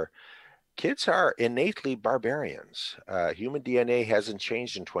earlier, kids are innately barbarians. Human DNA hasn't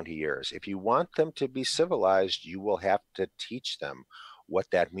changed in 20 years. If you want them to be civilized, you will have to teach them what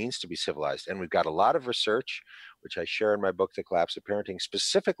that means to be civilized. And we've got a lot of research, which I share in my book, The Collapse of Parenting,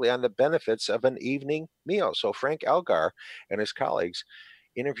 specifically on the benefits of an evening meal. So Frank Elgar and his colleagues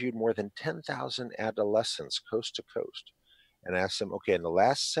interviewed more than 10,000 adolescents coast to coast and asked them, okay, in the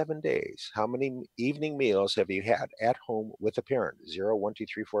last 7 days, how many evening meals have you had at home with a parent? 0, 1, 2,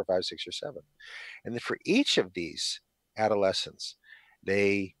 3, 4, 5, 6, or 7. And then for each of these adolescents,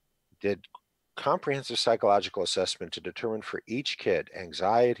 they did comprehensive psychological assessment to determine for each kid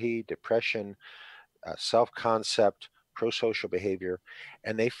anxiety, depression, self-concept, prosocial behavior,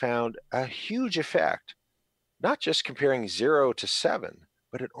 and they found a huge effect, not just comparing 0 to 7,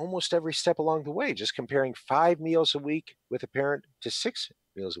 but at almost every step along the way, just comparing 5 meals a week with a parent to 6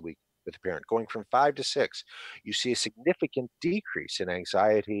 meals a week with a parent, going from 5 to 6, you see a significant decrease in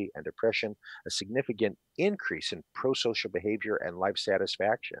anxiety and depression, a significant increase in prosocial behavior and life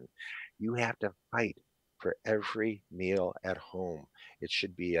satisfaction. You have to fight for every meal at home. It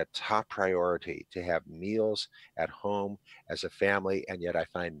should be a top priority to have meals at home as a family. And yet I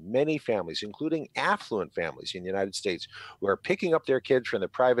find many families, including affluent families in the United States, who are picking up their kids from the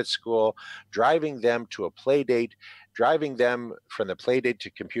private school, driving them to a play date, driving them from the play date to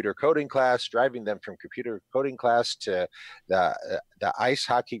computer coding class, driving them from computer coding class to the ice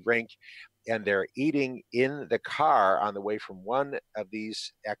hockey rink, and they're eating in the car on the way from one of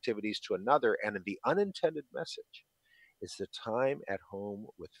these activities to another. And the unintended message is the time at home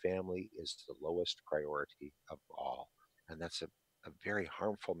with family is the lowest priority of all. And that's a very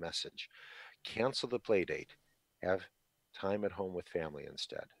harmful message. Cancel the play date. Have time at home with family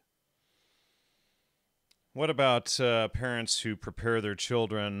instead. What about parents who prepare their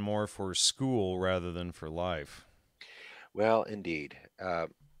children more for school rather than for life? Well, indeed.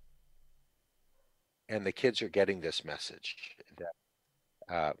 And the kids are getting this message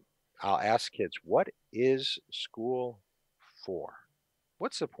that I'll ask kids, what is school for?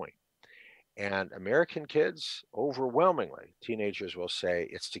 What's the point? And American kids, overwhelmingly, teenagers will say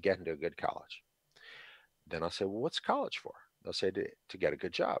it's to get into a good college. Then I'll say, well, what's college for? They'll say to get a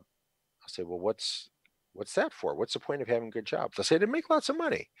good job. I'll say, well, what's that for? What's the point of having a good job? They'll say to make lots of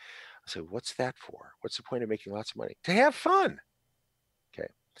money. I said, what's that for? What's the point of making lots of money? To have fun. Okay.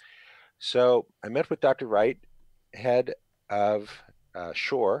 So I met with Dr. Wright, head of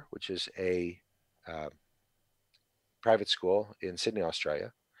Shore, which is a private school in Sydney,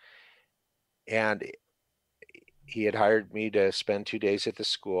 Australia. And he had hired me to spend 2 days at the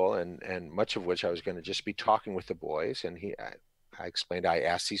school, and much of which I was going to just be talking with the boys. And I explained, I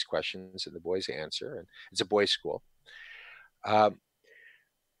asked these questions and the boys answer, and it's a boys' school.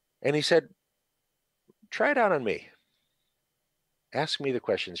 And he said, try it out on me. Ask me the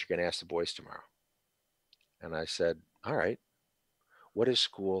questions you're going to ask the boys tomorrow. And I said, all right, what is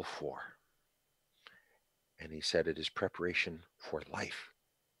school for? And he said, it is preparation for life.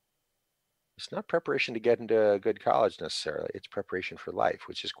 It's not preparation to get into a good college necessarily. It's preparation for life,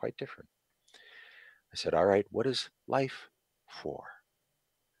 which is quite different. I said, all right, what is life for?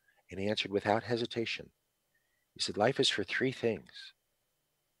 And he answered without hesitation. He said, life is for 3 things.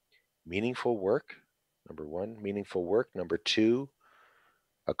 Meaningful work, number 1, meaningful work. Number 2,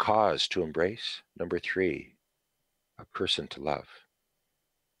 a cause to embrace. Number 3, a person to love.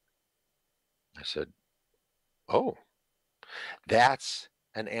 I said, oh, that's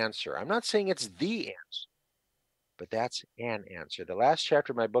an answer. I'm not saying it's the answer, but that's an answer. The last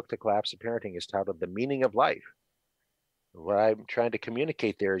chapter of my book, The Collapse of Parenting, is titled The Meaning of Life. What I'm trying to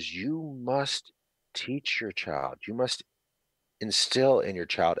communicate there is you must teach your child, you must instill in your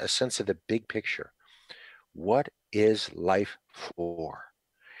child a sense of the big picture. What is life for?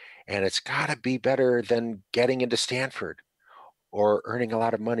 And it's got to be better than getting into Stanford or earning a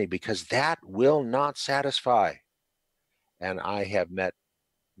lot of money, because that will not satisfy. And I have met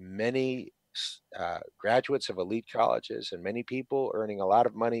many graduates of elite colleges and many people earning a lot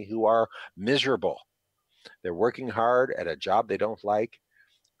of money who are miserable. They're working hard at a job they don't like,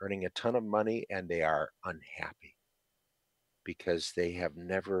 earning a ton of money, and they are unhappy because they have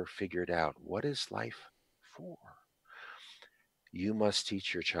never figured out what is life for. You must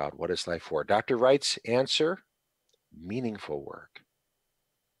teach your child what is life for. Dr. Wright's answer, meaningful work,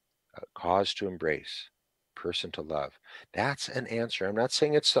 a cause to embrace, person to love. That's an answer. I'm not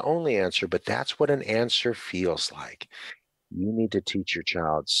saying it's the only answer, but that's what an answer feels like. You need to teach your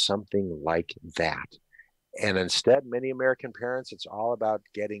child something like that. And instead, many American parents, it's all about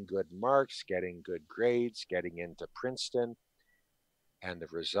getting good marks, getting good grades, getting into Princeton. And the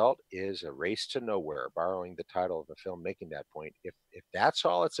result is a race to nowhere, borrowing the title of the film, making that point. If that's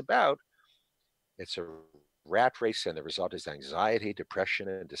all it's about, it's a rat race, and the result is anxiety, depression,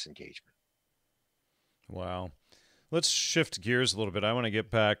 and disengagement. Wow. Let's shift gears a little bit. I want to get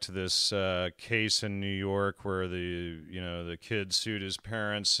back to this case in New York where the kid sued his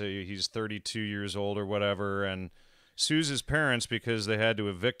parents. He's 32 years old or whatever, and sues his parents because they had to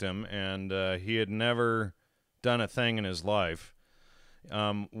evict him, and he had never done a thing in his life.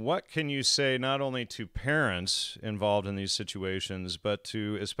 What can you say not only to parents involved in these situations, but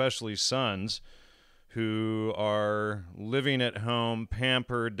to especially sons who are living at home,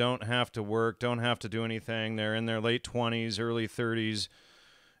 pampered, don't have to work, don't have to do anything. They're in their late 20s, early 30s,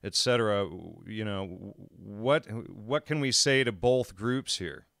 etc. What can we say to both groups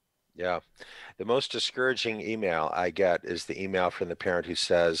here? Yeah. The most discouraging email I get is the email from the parent who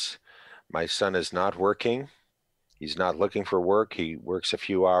says, my son is not working. He's not looking for work. He works a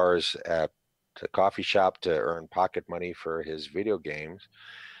few hours at the coffee shop to earn pocket money for his video games.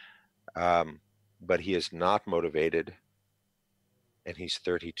 But he is not motivated, and he's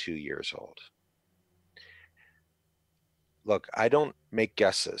 32 years old. Look, I don't make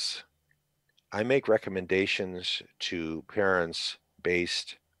guesses. I make recommendations to parents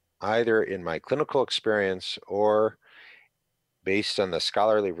based either in my clinical experience or based on the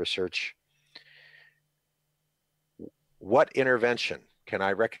scholarly research. What intervention can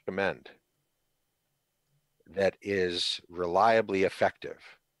I recommend that is reliably effective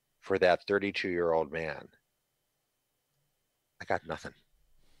for that 32-year-old man? I got nothing.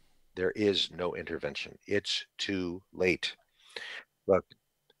 There is no intervention. It's too late. Look,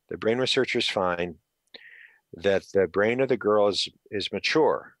 the brain researchers find that the brain of the girl is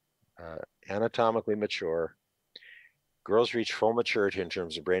mature, anatomically mature. Girls reach full maturity in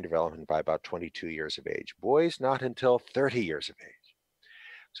terms of brain development by about 22 years of age. Boys, not until 30 years of age.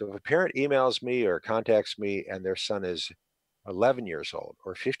 So if a parent emails me or contacts me and their son is 11 years old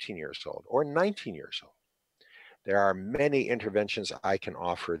or 15 years old or 19 years old, there are many interventions I can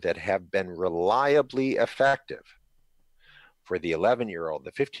offer that have been reliably effective for the 11-year-old,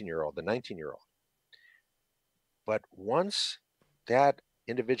 the 15-year-old, the 19-year-old. But once that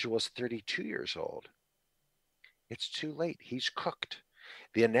individual is 32 years old, it's too late. He's cooked.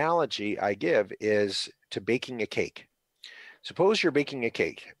 The analogy I give is to baking a cake. Suppose you're baking a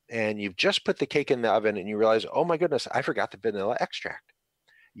cake and you've just put the cake in the oven and you realize, oh my goodness, I forgot the vanilla extract.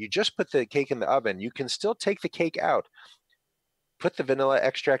 You just put the cake in the oven. You can still take the cake out, put the vanilla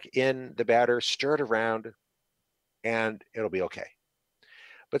extract in the batter, stir it around, and it'll be okay.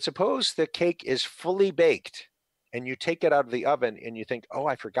 But suppose the cake is fully baked and you take it out of the oven and you think, oh,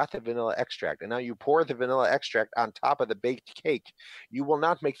 I forgot the vanilla extract. And now you pour the vanilla extract on top of the baked cake. You will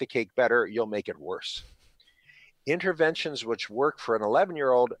not make the cake better, you'll make it worse. Interventions which work for an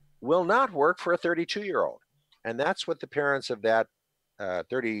 11-year-old will not work for a 32-year-old. And that's what the parents of that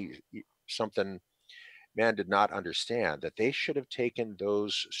 30-something man did not understand, that they should have taken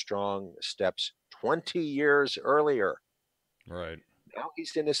those strong steps 20 years earlier. Right. Now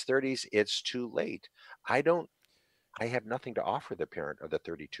he's in his 30s. It's too late. I have nothing to offer the parent of the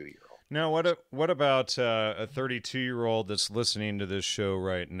 32-year-old. Now, what about a 32-year-old that's listening to this show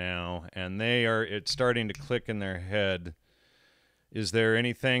right now, and it's starting to click in their head? Is there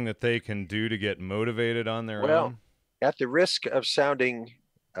anything that they can do to get motivated on their own? At the risk of sounding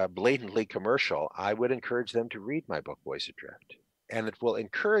blatantly commercial, I would encourage them to read my book, Boys Adrift. And it will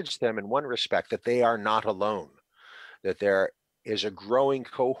encourage them in one respect, that they are not alone, that there is a growing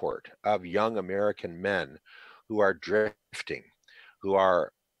cohort of young American men who are drifting, who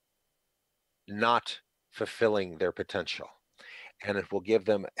are not fulfilling their potential. And it will give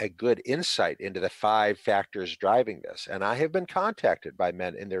them a good insight into the 5 factors driving this. And I have been contacted by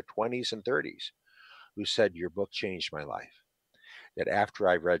men in their 20s and 30s who said, your book changed my life. That after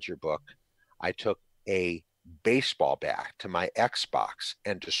I read your book, I took a baseball bat to my Xbox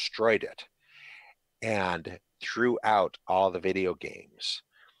and destroyed it and threw out all the video games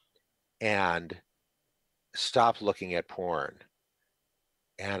and stopped looking at porn.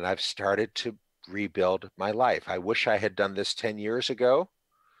 And I've started to rebuild my life. I wish I had done this 10 years ago,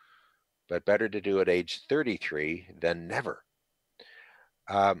 but better to do at age 33 than never.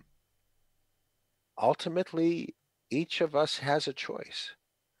 Ultimately, each of us has a choice.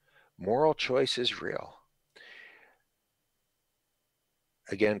 Moral choice is real.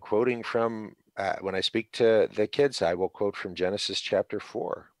 Again, quoting from, when I speak to the kids, I will quote from Genesis chapter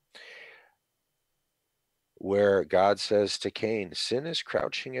 4, where God says to Cain, sin is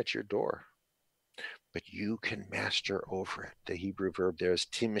crouching at your door, but you can master over it. The Hebrew verb there is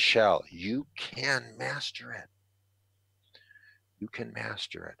timishel. You can master it. You can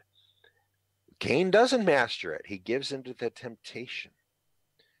master it. Cain doesn't master it. He gives into the temptation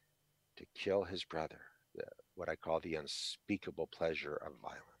to kill his brother, what I call the unspeakable pleasure of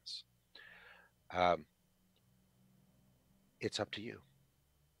violence. It's up to you.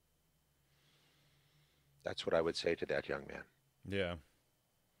 That's what I would say to that young man. Yeah.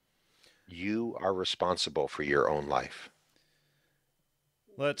 You are responsible for your own life.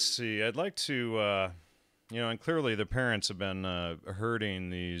 Let's see. I'd like to, and clearly the parents have been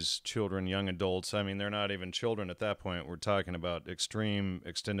hurting these children, young adults. I mean, they're not even children at that point. We're talking about extreme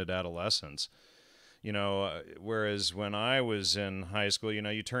extended adolescence. Whereas when I was in high school,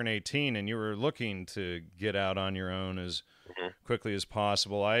 you turn 18 and you were looking to get out on your own as quickly as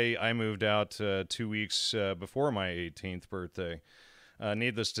possible. I moved out 2 weeks before my 18th birthday.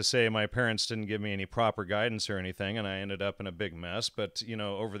 Needless to say, my parents didn't give me any proper guidance or anything, and I ended up in a big mess. But,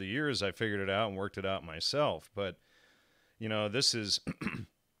 over the years, I figured it out and worked it out myself. But, this is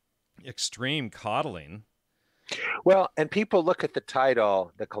extreme coddling. Well, and people look at the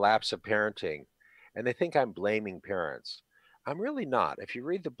title, The Collapse of Parenting, and they think I'm blaming parents. I'm really not. If you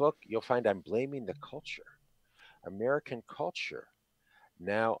read the book, you'll find I'm blaming the culture. American culture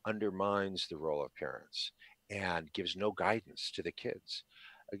now undermines the role of parents and gives no guidance to the kids.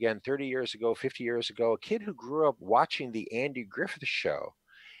 Again, 30 years ago, 50 years ago, a kid who grew up watching the Andy Griffith Show,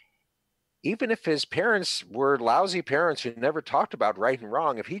 even if his parents were lousy parents who never talked about right and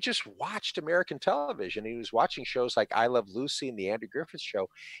wrong, if he just watched American television, he was watching shows like I Love Lucy and the Andy Griffith Show,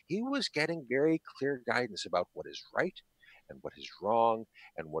 he was getting very clear guidance about what is right and what is wrong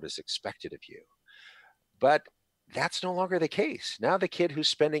and what is expected of you. But that's no longer the case. Now the kid who's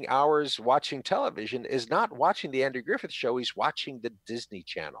spending hours watching television is not watching the Andy Griffith Show. He's watching the Disney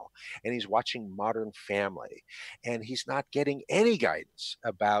Channel, and he's watching Modern Family, and he's not getting any guidance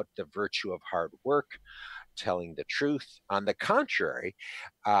about the virtue of hard work, telling the truth. On the contrary,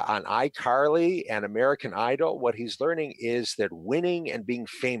 on iCarly and American Idol, what he's learning is that winning and being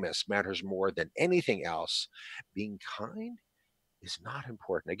famous matters more than anything else. Being kind is not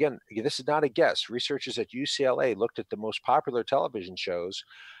important. Again, this is not a guess. Researchers at UCLA looked at the most popular television shows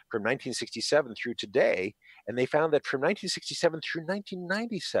from 1967 through today, and they found that from 1967 through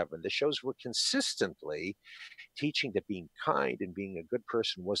 1997, the shows were consistently teaching that being kind and being a good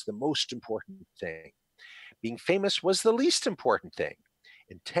person was the most important thing. Being famous was the least important thing.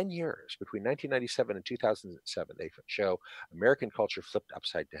 In 10 years, between 1997 and 2007, they show American culture flipped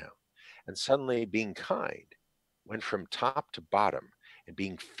upside down. And suddenly being kind went from top to bottom, and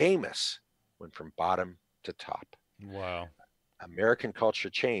being famous went from bottom to top. Wow. American culture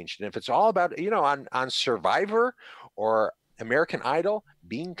changed. And if it's all about, on Survivor or American Idol,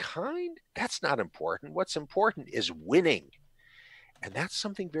 being kind, that's not important. What's important is winning. And that's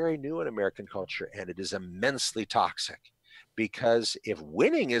something very new in American culture, and it is immensely toxic. Because if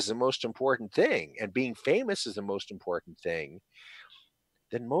winning is the most important thing and being famous is the most important thing,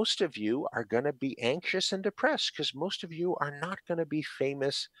 then most of you are going to be anxious and depressed because most of you are not going to be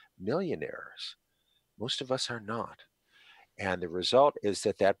famous millionaires. Most of us are not. And the result is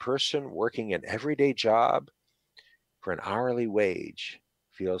that that person working an everyday job for an hourly wage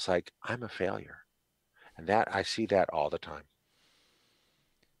feels like I'm a failure. And that I see that all the time.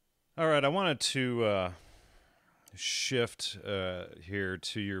 All right, I wanted to shift here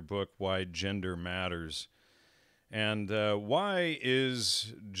to your book, Why Gender Matters. And why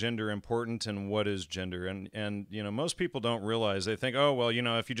is gender important, and what is gender? And most people don't realize. They think, oh, well,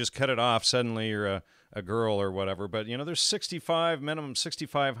 if you just cut it off, suddenly you're a girl or whatever. But, there's minimum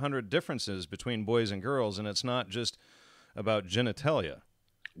 6,500 differences between boys and girls, and it's not just about genitalia.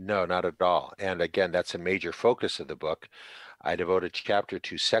 No, not at all. And again, that's a major focus of the book. I devote a chapter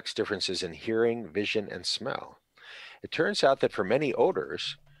to sex differences in hearing, vision, and smell. It turns out that for many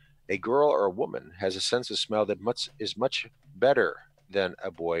odors, a girl or a woman has a sense of smell that is much better than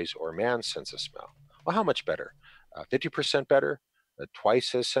a boy's or man's sense of smell. Well, how much better? 50% better?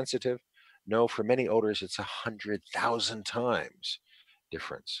 Twice as sensitive? No, for many odors, it's 100,000 times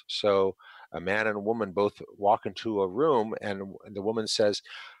difference. So a man and a woman both walk into a room, and the woman says,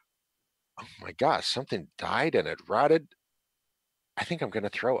 "Oh my gosh, something died and it rotted. I think I'm going to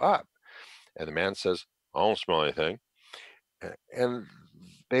throw up." And the man says, "I don't smell anything." And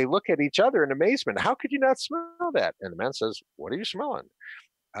they look at each other in amazement. "How could you not smell that?" And the man says, "What are you smelling?"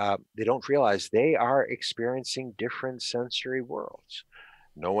 They don't realize they are experiencing different sensory worlds.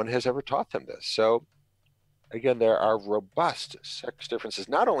 No one has ever taught them this. So again, there are robust sex differences,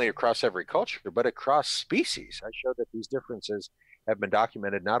 not only across every culture, but across species. I show that these differences have been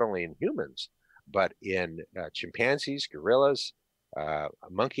documented not only in humans, but in chimpanzees, gorillas,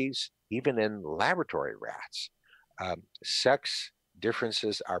 monkeys, even in laboratory rats. Sex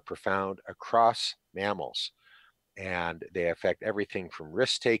differences are profound across mammals, and they affect everything from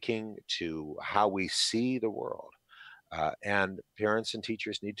risk taking to how we see the world. And parents and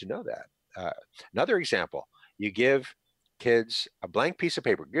teachers need to know that. Another example, you give kids a blank piece of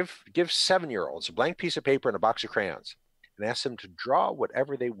paper, give 7-year-olds a blank piece of paper and a box of crayons, and ask them to draw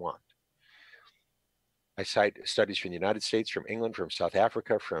whatever they want. I cite studies from the United States, from England, from South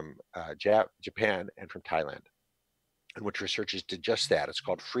Africa, from Japan, and from Thailand, in which researchers did just that. It's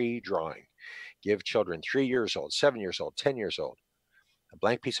called free drawing. Give children 3 years old, 7 years old, 10 years old, a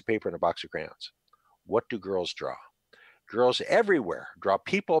blank piece of paper and a box of crayons. What do girls draw? Girls everywhere draw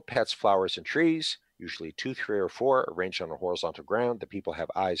people, pets, flowers, and trees, usually 2, 3, or 4, arranged on a horizontal ground. The people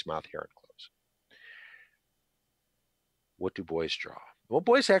have eyes, mouth, hair, and clothes. What do boys draw? Well,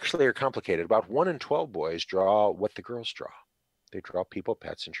 boys actually are complicated. About 1 in 12 boys draw what the girls draw. They draw people,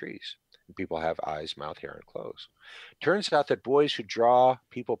 pets, and trees. And people have eyes, mouth, hair, and clothes. Turns out that boys who draw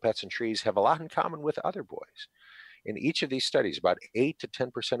people, pets, and trees have a lot in common with other boys. In each of these studies, about 8 to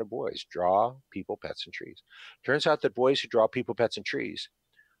 10% of boys draw people, pets, and trees. Turns out that boys who draw people, pets, and trees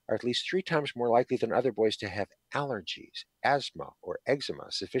are at least 3 times more likely than other boys to have allergies, asthma, or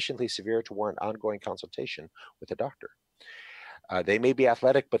eczema sufficiently severe to warrant ongoing consultation with a doctor. They may be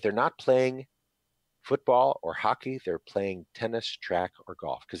athletic, but they're not playing football or hockey. They're playing tennis, track, or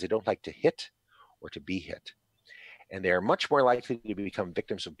golf because they don't like to hit or to be hit. And they are much more likely to become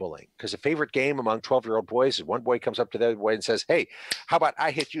victims of bullying, because a favorite game among 12-year-old boys is one boy comes up to the other boy and says, "Hey, how about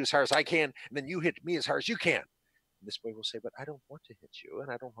I hit you as hard as I can, and then you hit me as hard as you can?" And this boy will say, "But I don't want to hit you,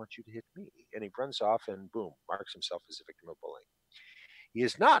 and I don't want you to hit me." And he runs off and boom, marks himself as a victim of bullying. He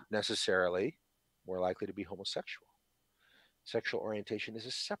is not necessarily more likely to be homosexual. Sexual orientation is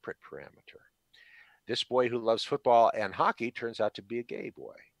a separate parameter. This boy who loves football and hockey turns out to be a gay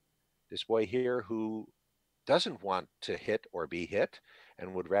boy. This boy here who doesn't want to hit or be hit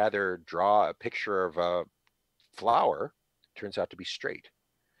and would rather draw a picture of a flower turns out to be straight.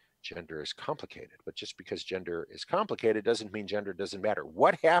 Gender is complicated, but just because gender is complicated doesn't mean gender doesn't matter.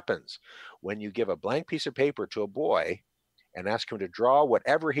 What happens when you give a blank piece of paper to a boy and ask him to draw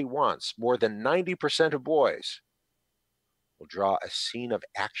whatever he wants? More than 90% of boys will draw a scene of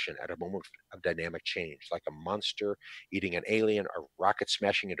action at a moment of dynamic change, like a monster eating an alien or rocket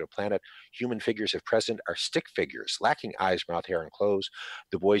smashing into a planet. Human figures, if present, are stick figures, lacking eyes, mouth, hair, and clothes.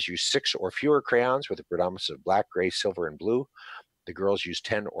 The boys use 6 or fewer crayons with a predominance of black, gray, silver, and blue. The girls use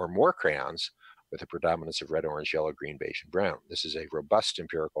 10 or more crayons with a predominance of red, orange, yellow, green, beige, and brown. This is a robust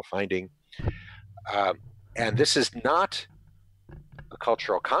empirical finding. And this is not a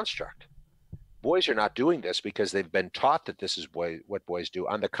cultural construct. Boys are not doing this because they've been taught that this is what boys do.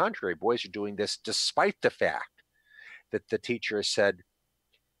 On the contrary, boys are doing this despite the fact that the teacher has said,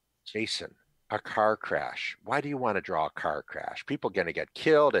 Jason, a car crash. Why do you want to draw a car crash? People are going to get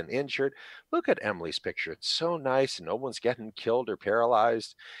killed and injured. Look at Emily's picture. It's so nice and no one's getting killed or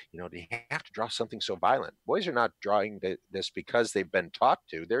paralyzed. Do you have to draw something so violent? Boys are not drawing this because they've been taught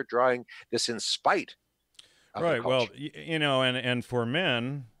to. They're drawing this in spite of the Right. Well, culture. and for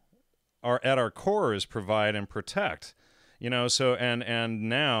men, at our core is provide and protect. So and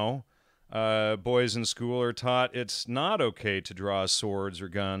now boys in school are taught it's not okay to draw swords or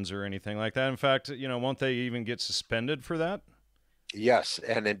guns or anything like that. In fact, won't they even get suspended for that? Yes,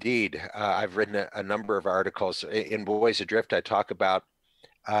 and indeed, I've written a number of articles in Boys Adrift. I talk about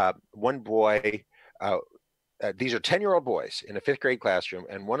one boy. These are 10-year-old boys in a 5th grade classroom,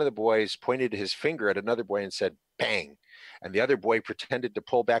 and one of the boys pointed his finger at another boy and said, "Bang!" And the other boy pretended to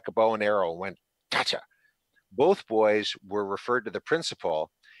pull back a bow and arrow and went, "Gotcha!" Both boys were referred to the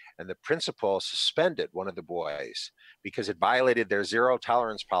principal, and the principal suspended one of the boys because it violated their zero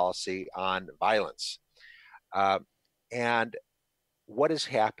tolerance policy on violence. And what is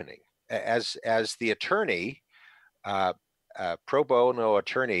happening? As the attorney, pro bono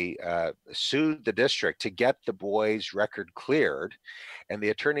attorney, sued the district to get the boy's record cleared, and the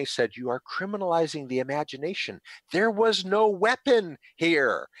attorney said, "You are criminalizing the imagination. There was no weapon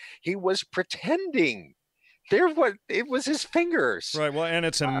here. He was pretending. It was his fingers." Right. Well, and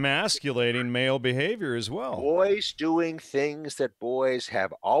it's emasculating male behavior as well. Boys doing things that boys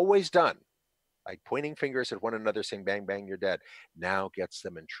have always done, like pointing fingers at one another saying, "Bang, bang, you're dead," now gets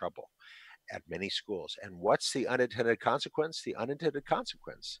them in trouble at many schools. And what's the unintended consequence? The unintended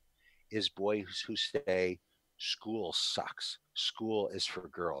consequence is boys who say, "School sucks. School is for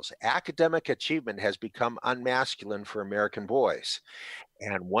girls." Academic achievement has become unmasculine for American boys.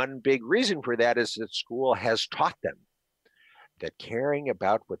 And one big reason for that is that school has taught them that caring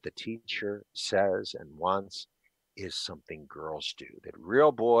about what the teacher says and wants is something girls do, that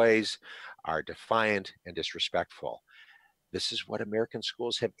real boys are defiant and disrespectful. This is what American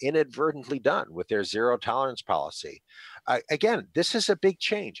schools have inadvertently done with their zero tolerance policy. Again, this is a big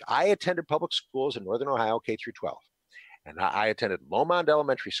change. I attended public schools in Northern Ohio, K through 12, and I attended Lomond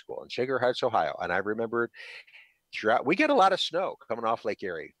Elementary School in Shaker Heights, Ohio. And I remember we get a lot of snow coming off Lake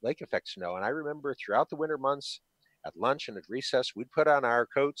Erie, lake effect snow. And I remember throughout the winter months at lunch and at recess, we'd put on our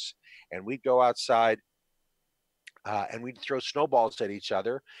coats and we'd go outside and we'd throw snowballs at each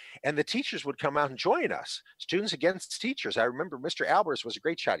other, and the teachers would come out and join us. Students against teachers. I remember Mr. Albers was a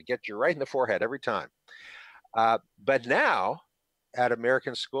great shot. He'd get you right in the forehead every time. But now at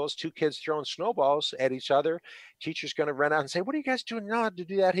American schools, 2 kids throwing snowballs at each other, teacher's going to run out and say, "What are you guys doing? You're not allowed to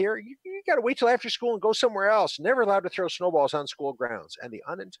do that here. You got to wait till after school and go somewhere else. Never allowed to throw snowballs on school grounds." And the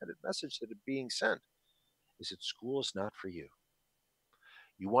unintended message that is being sent is that school is not for you.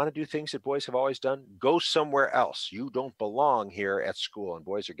 You want to do things that boys have always done? Go somewhere else. You don't belong here at school. And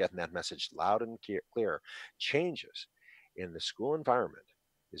boys are getting that message loud and clear. Changes in the school environment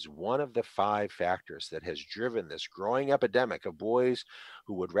is one of the 5 factors that has driven this growing epidemic of boys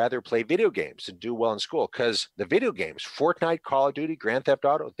who would rather play video games than do well in school. Because the video games, Fortnite, Call of Duty, Grand Theft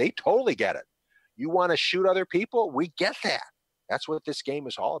Auto, they totally get it. You want to shoot other people? We get that. That's what this game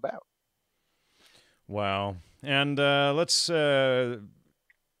is all about. Wow. And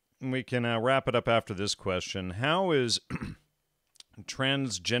we can wrap it up after this question. How is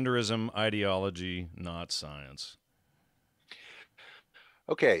transgenderism ideology not science?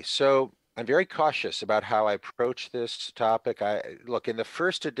 Okay, so I'm very cautious about how I approach this topic. Look, in the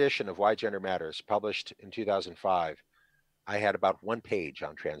first edition of Why Gender Matters, published in 2005, I had about 1 page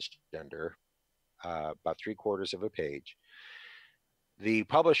on transgender, about 3/4 of a page. The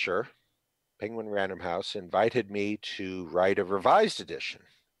publisher, Penguin Random House, invited me to write a revised edition,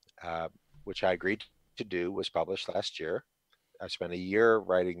 which I agreed to do, was published last year. I spent a year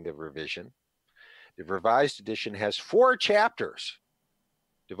writing the revision. The revised edition has 4 chapters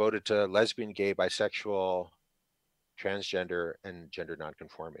devoted to lesbian, gay, bisexual, transgender, and gender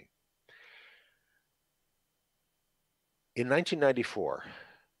nonconforming. In 1994,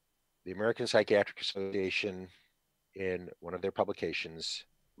 the American Psychiatric Association, in one of their publications,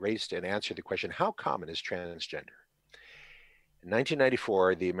 raised and answered the question, how common is transgender? In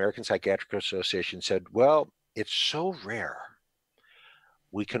 1994, the American Psychiatric Association said, well, it's so rare.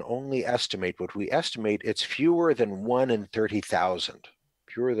 We can only estimate what we estimate. It's fewer than 1 in 30,000.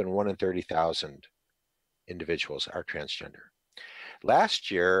 Fewer than 1 in 30,000 individuals are transgender.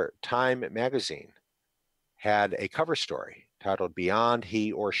 Last year, Time magazine had a cover story titled Beyond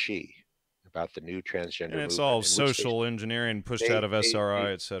He or She, about the new transgender And it's movement, all in which social engineering pushed out they of they SRI,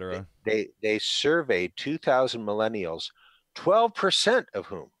 they etc. they surveyed 2,000 millennials, 12% of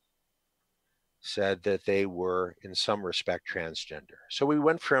whom said that they were in some respect transgender. So we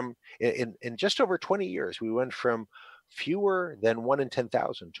went from, in just over 20 years, we went from fewer than 1 in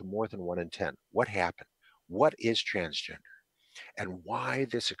 10,000 to more than 1 in 10. What happened? What is transgender? And why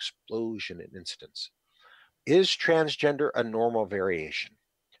this explosion in incidence? Is transgender a normal variation?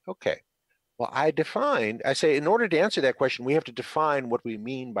 Okay. Well, I say, in order to answer that question, we have to define what we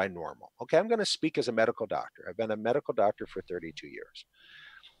mean by normal. Okay, I'm going to speak as a medical doctor. I've been a medical doctor for 32 years.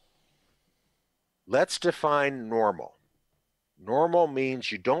 Let's define normal. Normal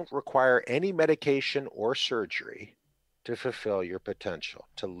means you don't require any medication or surgery to fulfill your potential,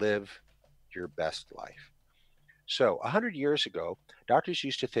 to live your best life. So 100 years ago, doctors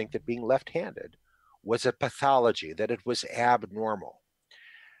used to think that being left-handed was a pathology, that it was abnormal.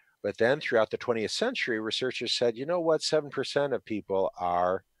 But then throughout the 20th century, researchers said, you know what, 7% of people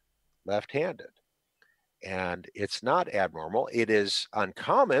are left-handed. And it's not abnormal. It is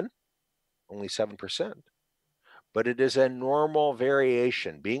uncommon, only 7%, but it is a normal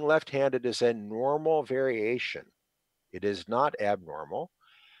variation. Being left-handed is a normal variation. It is not abnormal.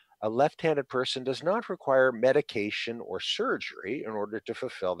 A left-handed person does not require medication or surgery in order to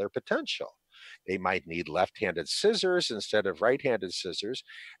fulfill their potential. They might need left-handed scissors instead of right-handed scissors.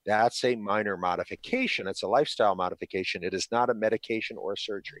 That's a minor modification. It's a lifestyle modification. It is not a medication or a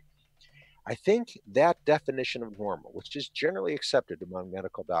surgery. I think that definition of normal, which is generally accepted among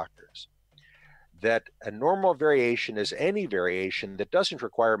medical doctors, that a normal variation is any variation that doesn't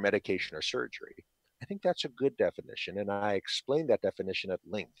require medication or surgery, I think that's a good definition. And I explain that definition at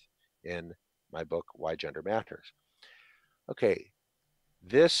length in my book, Why Gender Matters. Okay,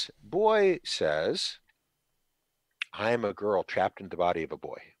 this boy says, I am a girl trapped in the body of a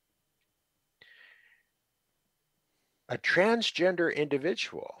boy. A transgender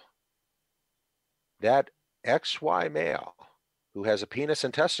individual, that XY male who has a penis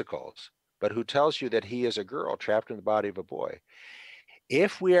and testicles, but who tells you that he is a girl trapped in the body of a boy,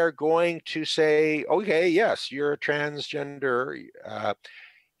 if we are going to say, okay, yes, you're a transgender,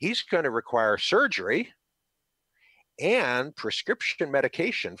 he's going to require surgery and prescription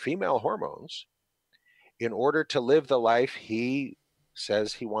medication, female hormones, in order to live the life he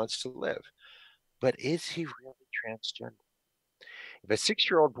says he wants to live. But is he really transgender? If a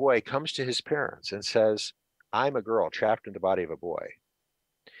 6-year-old boy comes to his parents and says, I'm a girl trapped in the body of a boy,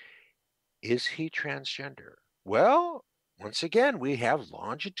 is he transgender? Well, once again, we have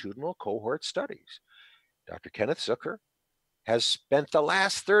longitudinal cohort studies. Dr. Kenneth Zucker has spent the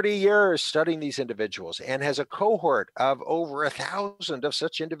last 30 years studying these individuals and has a cohort of over 1,000 of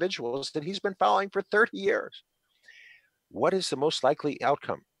such individuals that he's been following for 30 years. What is the most likely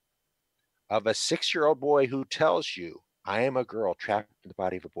outcome of a 6-year-old boy who tells you, I am a girl trapped in the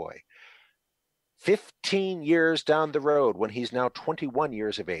body of a boy? 15 years down the road, when he's now 21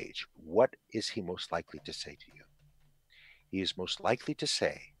 years of age, what is he most likely to say to you? He is most likely to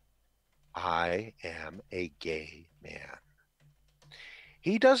say, I am a gay man.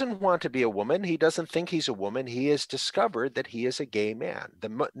 He doesn't want to be a woman. He doesn't think he's a woman. He has discovered that he is a gay man.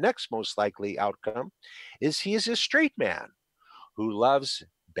 The next most likely outcome is he is a straight man who loves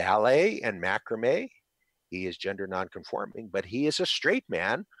ballet and macrame. He is gender nonconforming, but he is a straight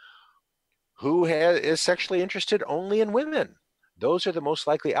man who is sexually interested only in women. Those are the most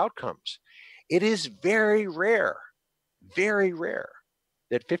likely outcomes. It is very rare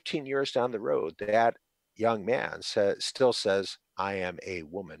that 15 years down the road, that young man still says, I am a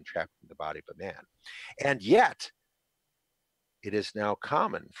woman trapped in the body of a man. And yet, it is now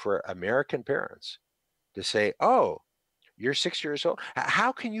common for American parents to say, oh, you're 6 years old.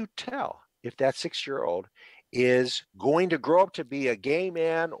 How can you tell if that 6-year-old is going to grow up to be a gay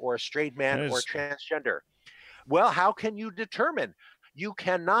man or a straight man or transgender? Well, how can you determine? You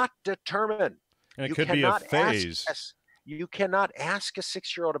cannot determine. And it You could be a cannot phase. You cannot ask a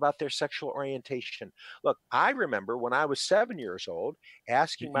 6-year-old about their sexual orientation. Look, I remember when I was 7 years old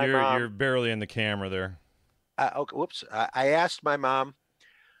asking my mom. You're barely in the camera there. Okay, whoops. I asked my mom,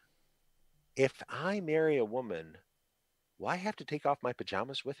 if I marry a woman, will I have to take off my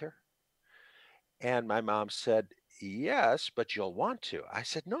pajamas with her? And my mom said, yes, but you'll want to. I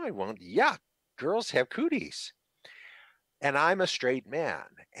said, no, I won't. Yeah, girls have cooties. and I'm a straight man.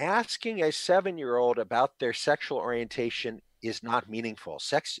 Asking a 7-year-old about their sexual orientation is not meaningful.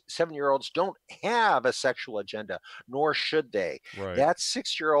 7-year-olds don't have a sexual agenda, nor should they. Right. That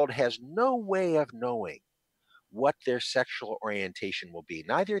 6-year-old has no way of knowing what their sexual orientation will be.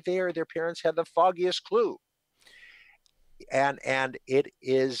 Neither they or their parents have the foggiest clue. And it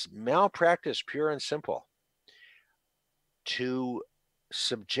is malpractice, pure and simple, to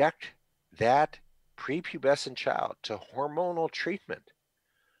subject that prepubescent child to hormonal treatment.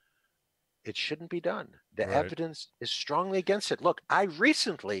 It shouldn't be done. The Right. evidence is strongly against it. Look, I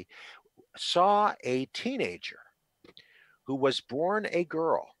recently saw a teenager who was born a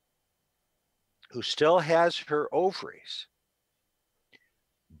girl who still has her ovaries,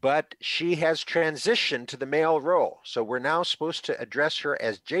 but she has transitioned to the male role. So we're now supposed to address her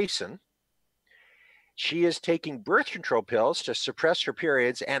as Jason. She is taking birth control pills to suppress her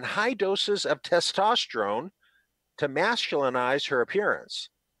periods and high doses of testosterone to masculinize her appearance.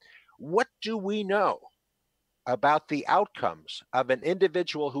 What do we know about the outcomes of an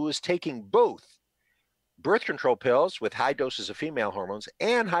individual who is taking both birth control pills with high doses of female hormones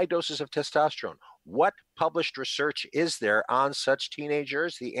and high doses of testosterone? What published research is there on such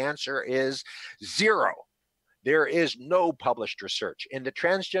teenagers? The answer is zero. There is no published research. In the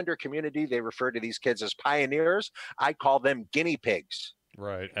transgender community, they refer to these kids as pioneers. I call them guinea pigs.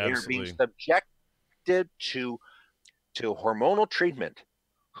 Right. They're being Absolutely. subjected to hormonal treatment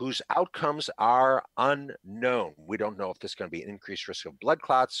whose outcomes are unknown. We don't know if there's going to be an increased risk of blood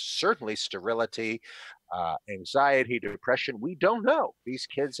clots, certainly sterility, anxiety, depression. We don't know. These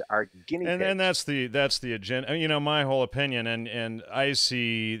kids are guinea pigs. And that's the agenda. You know, my whole opinion, and I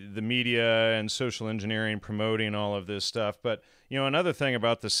see the media and social engineering promoting all of this stuff. But you know, another thing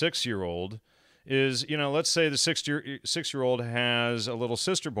about the 6-year-old is, you know, let's say the 6-year-old has a little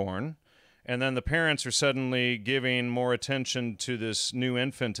sister born, and then the parents are suddenly giving more attention to this new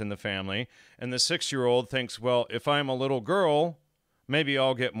infant in the family, and the 6-year-old thinks, well, if I'm a little girl, maybe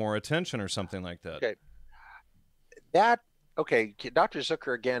I'll get more attention or something like that. Okay. Dr.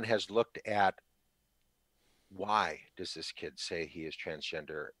 Zucker again has looked at why does this kid say he is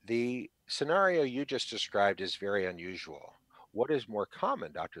transgender. The scenario you just described is very unusual. What is more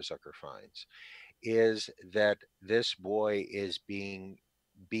common, Dr. Zucker finds, is that this boy is being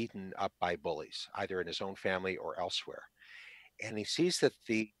beaten up by bullies, either in his own family or elsewhere. And he sees that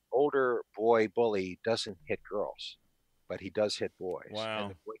the older boy bully doesn't hit girls, but he does hit boys. Wow.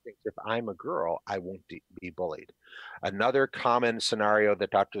 And the boy thinks, if I'm a girl, I won't be bullied. Another common scenario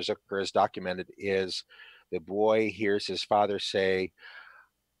that Dr. Zucker has documented is the boy hears his father say,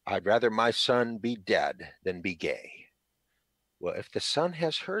 I'd rather my son be dead than be gay. Well, if the son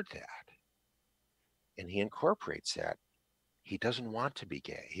has heard that and he incorporates that, he doesn't want to be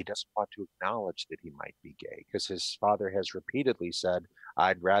gay. He doesn't want to acknowledge that he might be gay because his father has repeatedly said,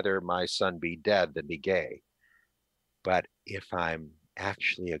 I'd rather my son be dead than be gay. But if I'm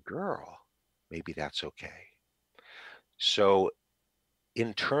actually a girl, maybe that's okay. So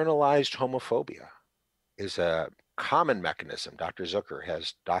internalized homophobia is a common mechanism Dr. Zucker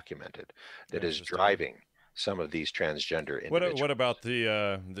has documented that is driving some of these transgender individuals. What about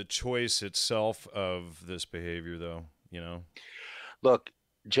the choice itself of this behavior, though? You know, look,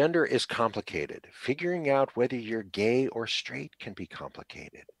 gender is complicated. Figuring out whether you're gay or straight can be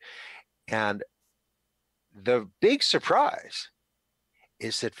complicated. And the big surprise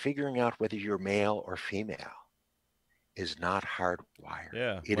is that figuring out whether you're male or female is not hardwired.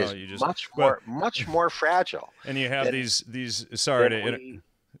 Yeah, it well, is you just, much more fragile. And you have these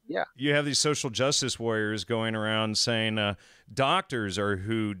you have these social justice warriors going around saying doctors are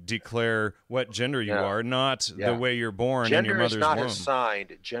who declare what gender you are, not the way you're born in your mother's womb. Gender is not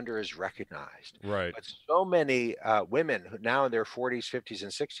assigned, gender is recognized. Right. But so many women who now in their 40s, 50s,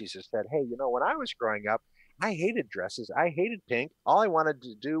 and 60s have said, hey, you know, when I was growing up, I hated dresses. I hated pink. All I wanted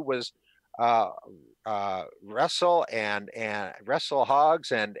to do was wrestle and wrestle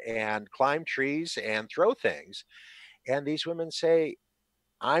hogs and climb trees and throw things. And these women say,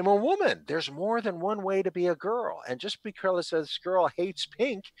 I'm a woman. There's more than one way to be a girl. And just because this girl hates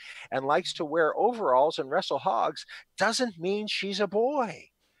pink and likes to wear overalls and wrestle hogs doesn't mean she's a boy.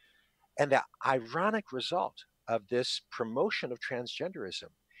 And the ironic result of this promotion of transgenderism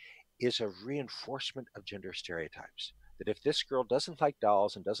is a reinforcement of gender stereotypes. That if this girl doesn't like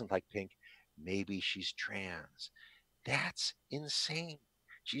dolls and doesn't like pink, maybe she's trans. That's insane.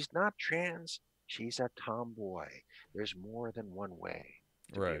 She's not trans. She's a tomboy. There's more than one way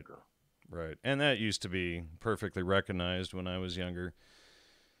to be a girl. Right. And that used to be perfectly recognized when I was younger.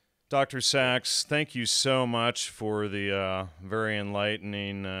 Dr. Sax, thank you so much for the very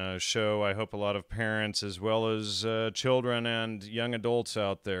enlightening show. I hope a lot of parents, as well as children and young adults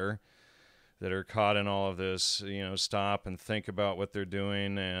out there that are caught in all of this, stop and think about what they're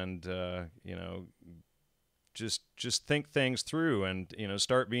doing, and just think things through, and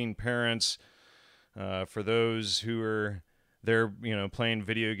start being parents. For those who are there, playing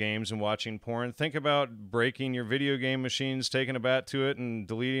video games and watching porn, think about breaking your video game machines, taking a bat to it, and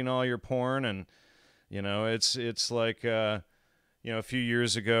deleting all your porn. And it's like a few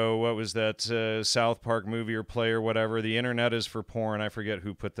years ago, what was that South Park movie or play or whatever? The internet is for porn. I forget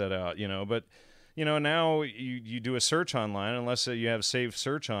who put that out. But now you do a search online, unless you have safe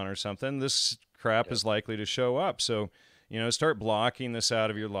search on or something. This crap is likely to show up. So start blocking this out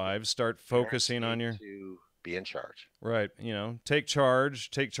of your lives. Start focusing on your to be in charge. Right. Take charge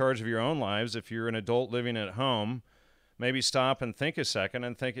of your own lives. If you're an adult living at home, maybe stop and think a second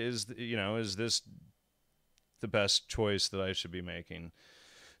and think, is this the best choice that I should be making?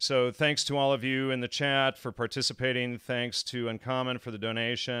 So thanks to all of you in the chat for participating. Thanks to Uncommon for the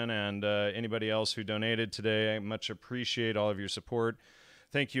donation, and anybody else who donated today. I much appreciate all of your support.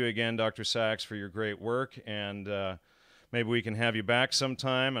 Thank you again, Dr. Sax, for your great work, and maybe we can have you back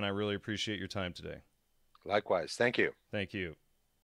sometime, and I really appreciate your time today. Likewise. Thank you. Thank you.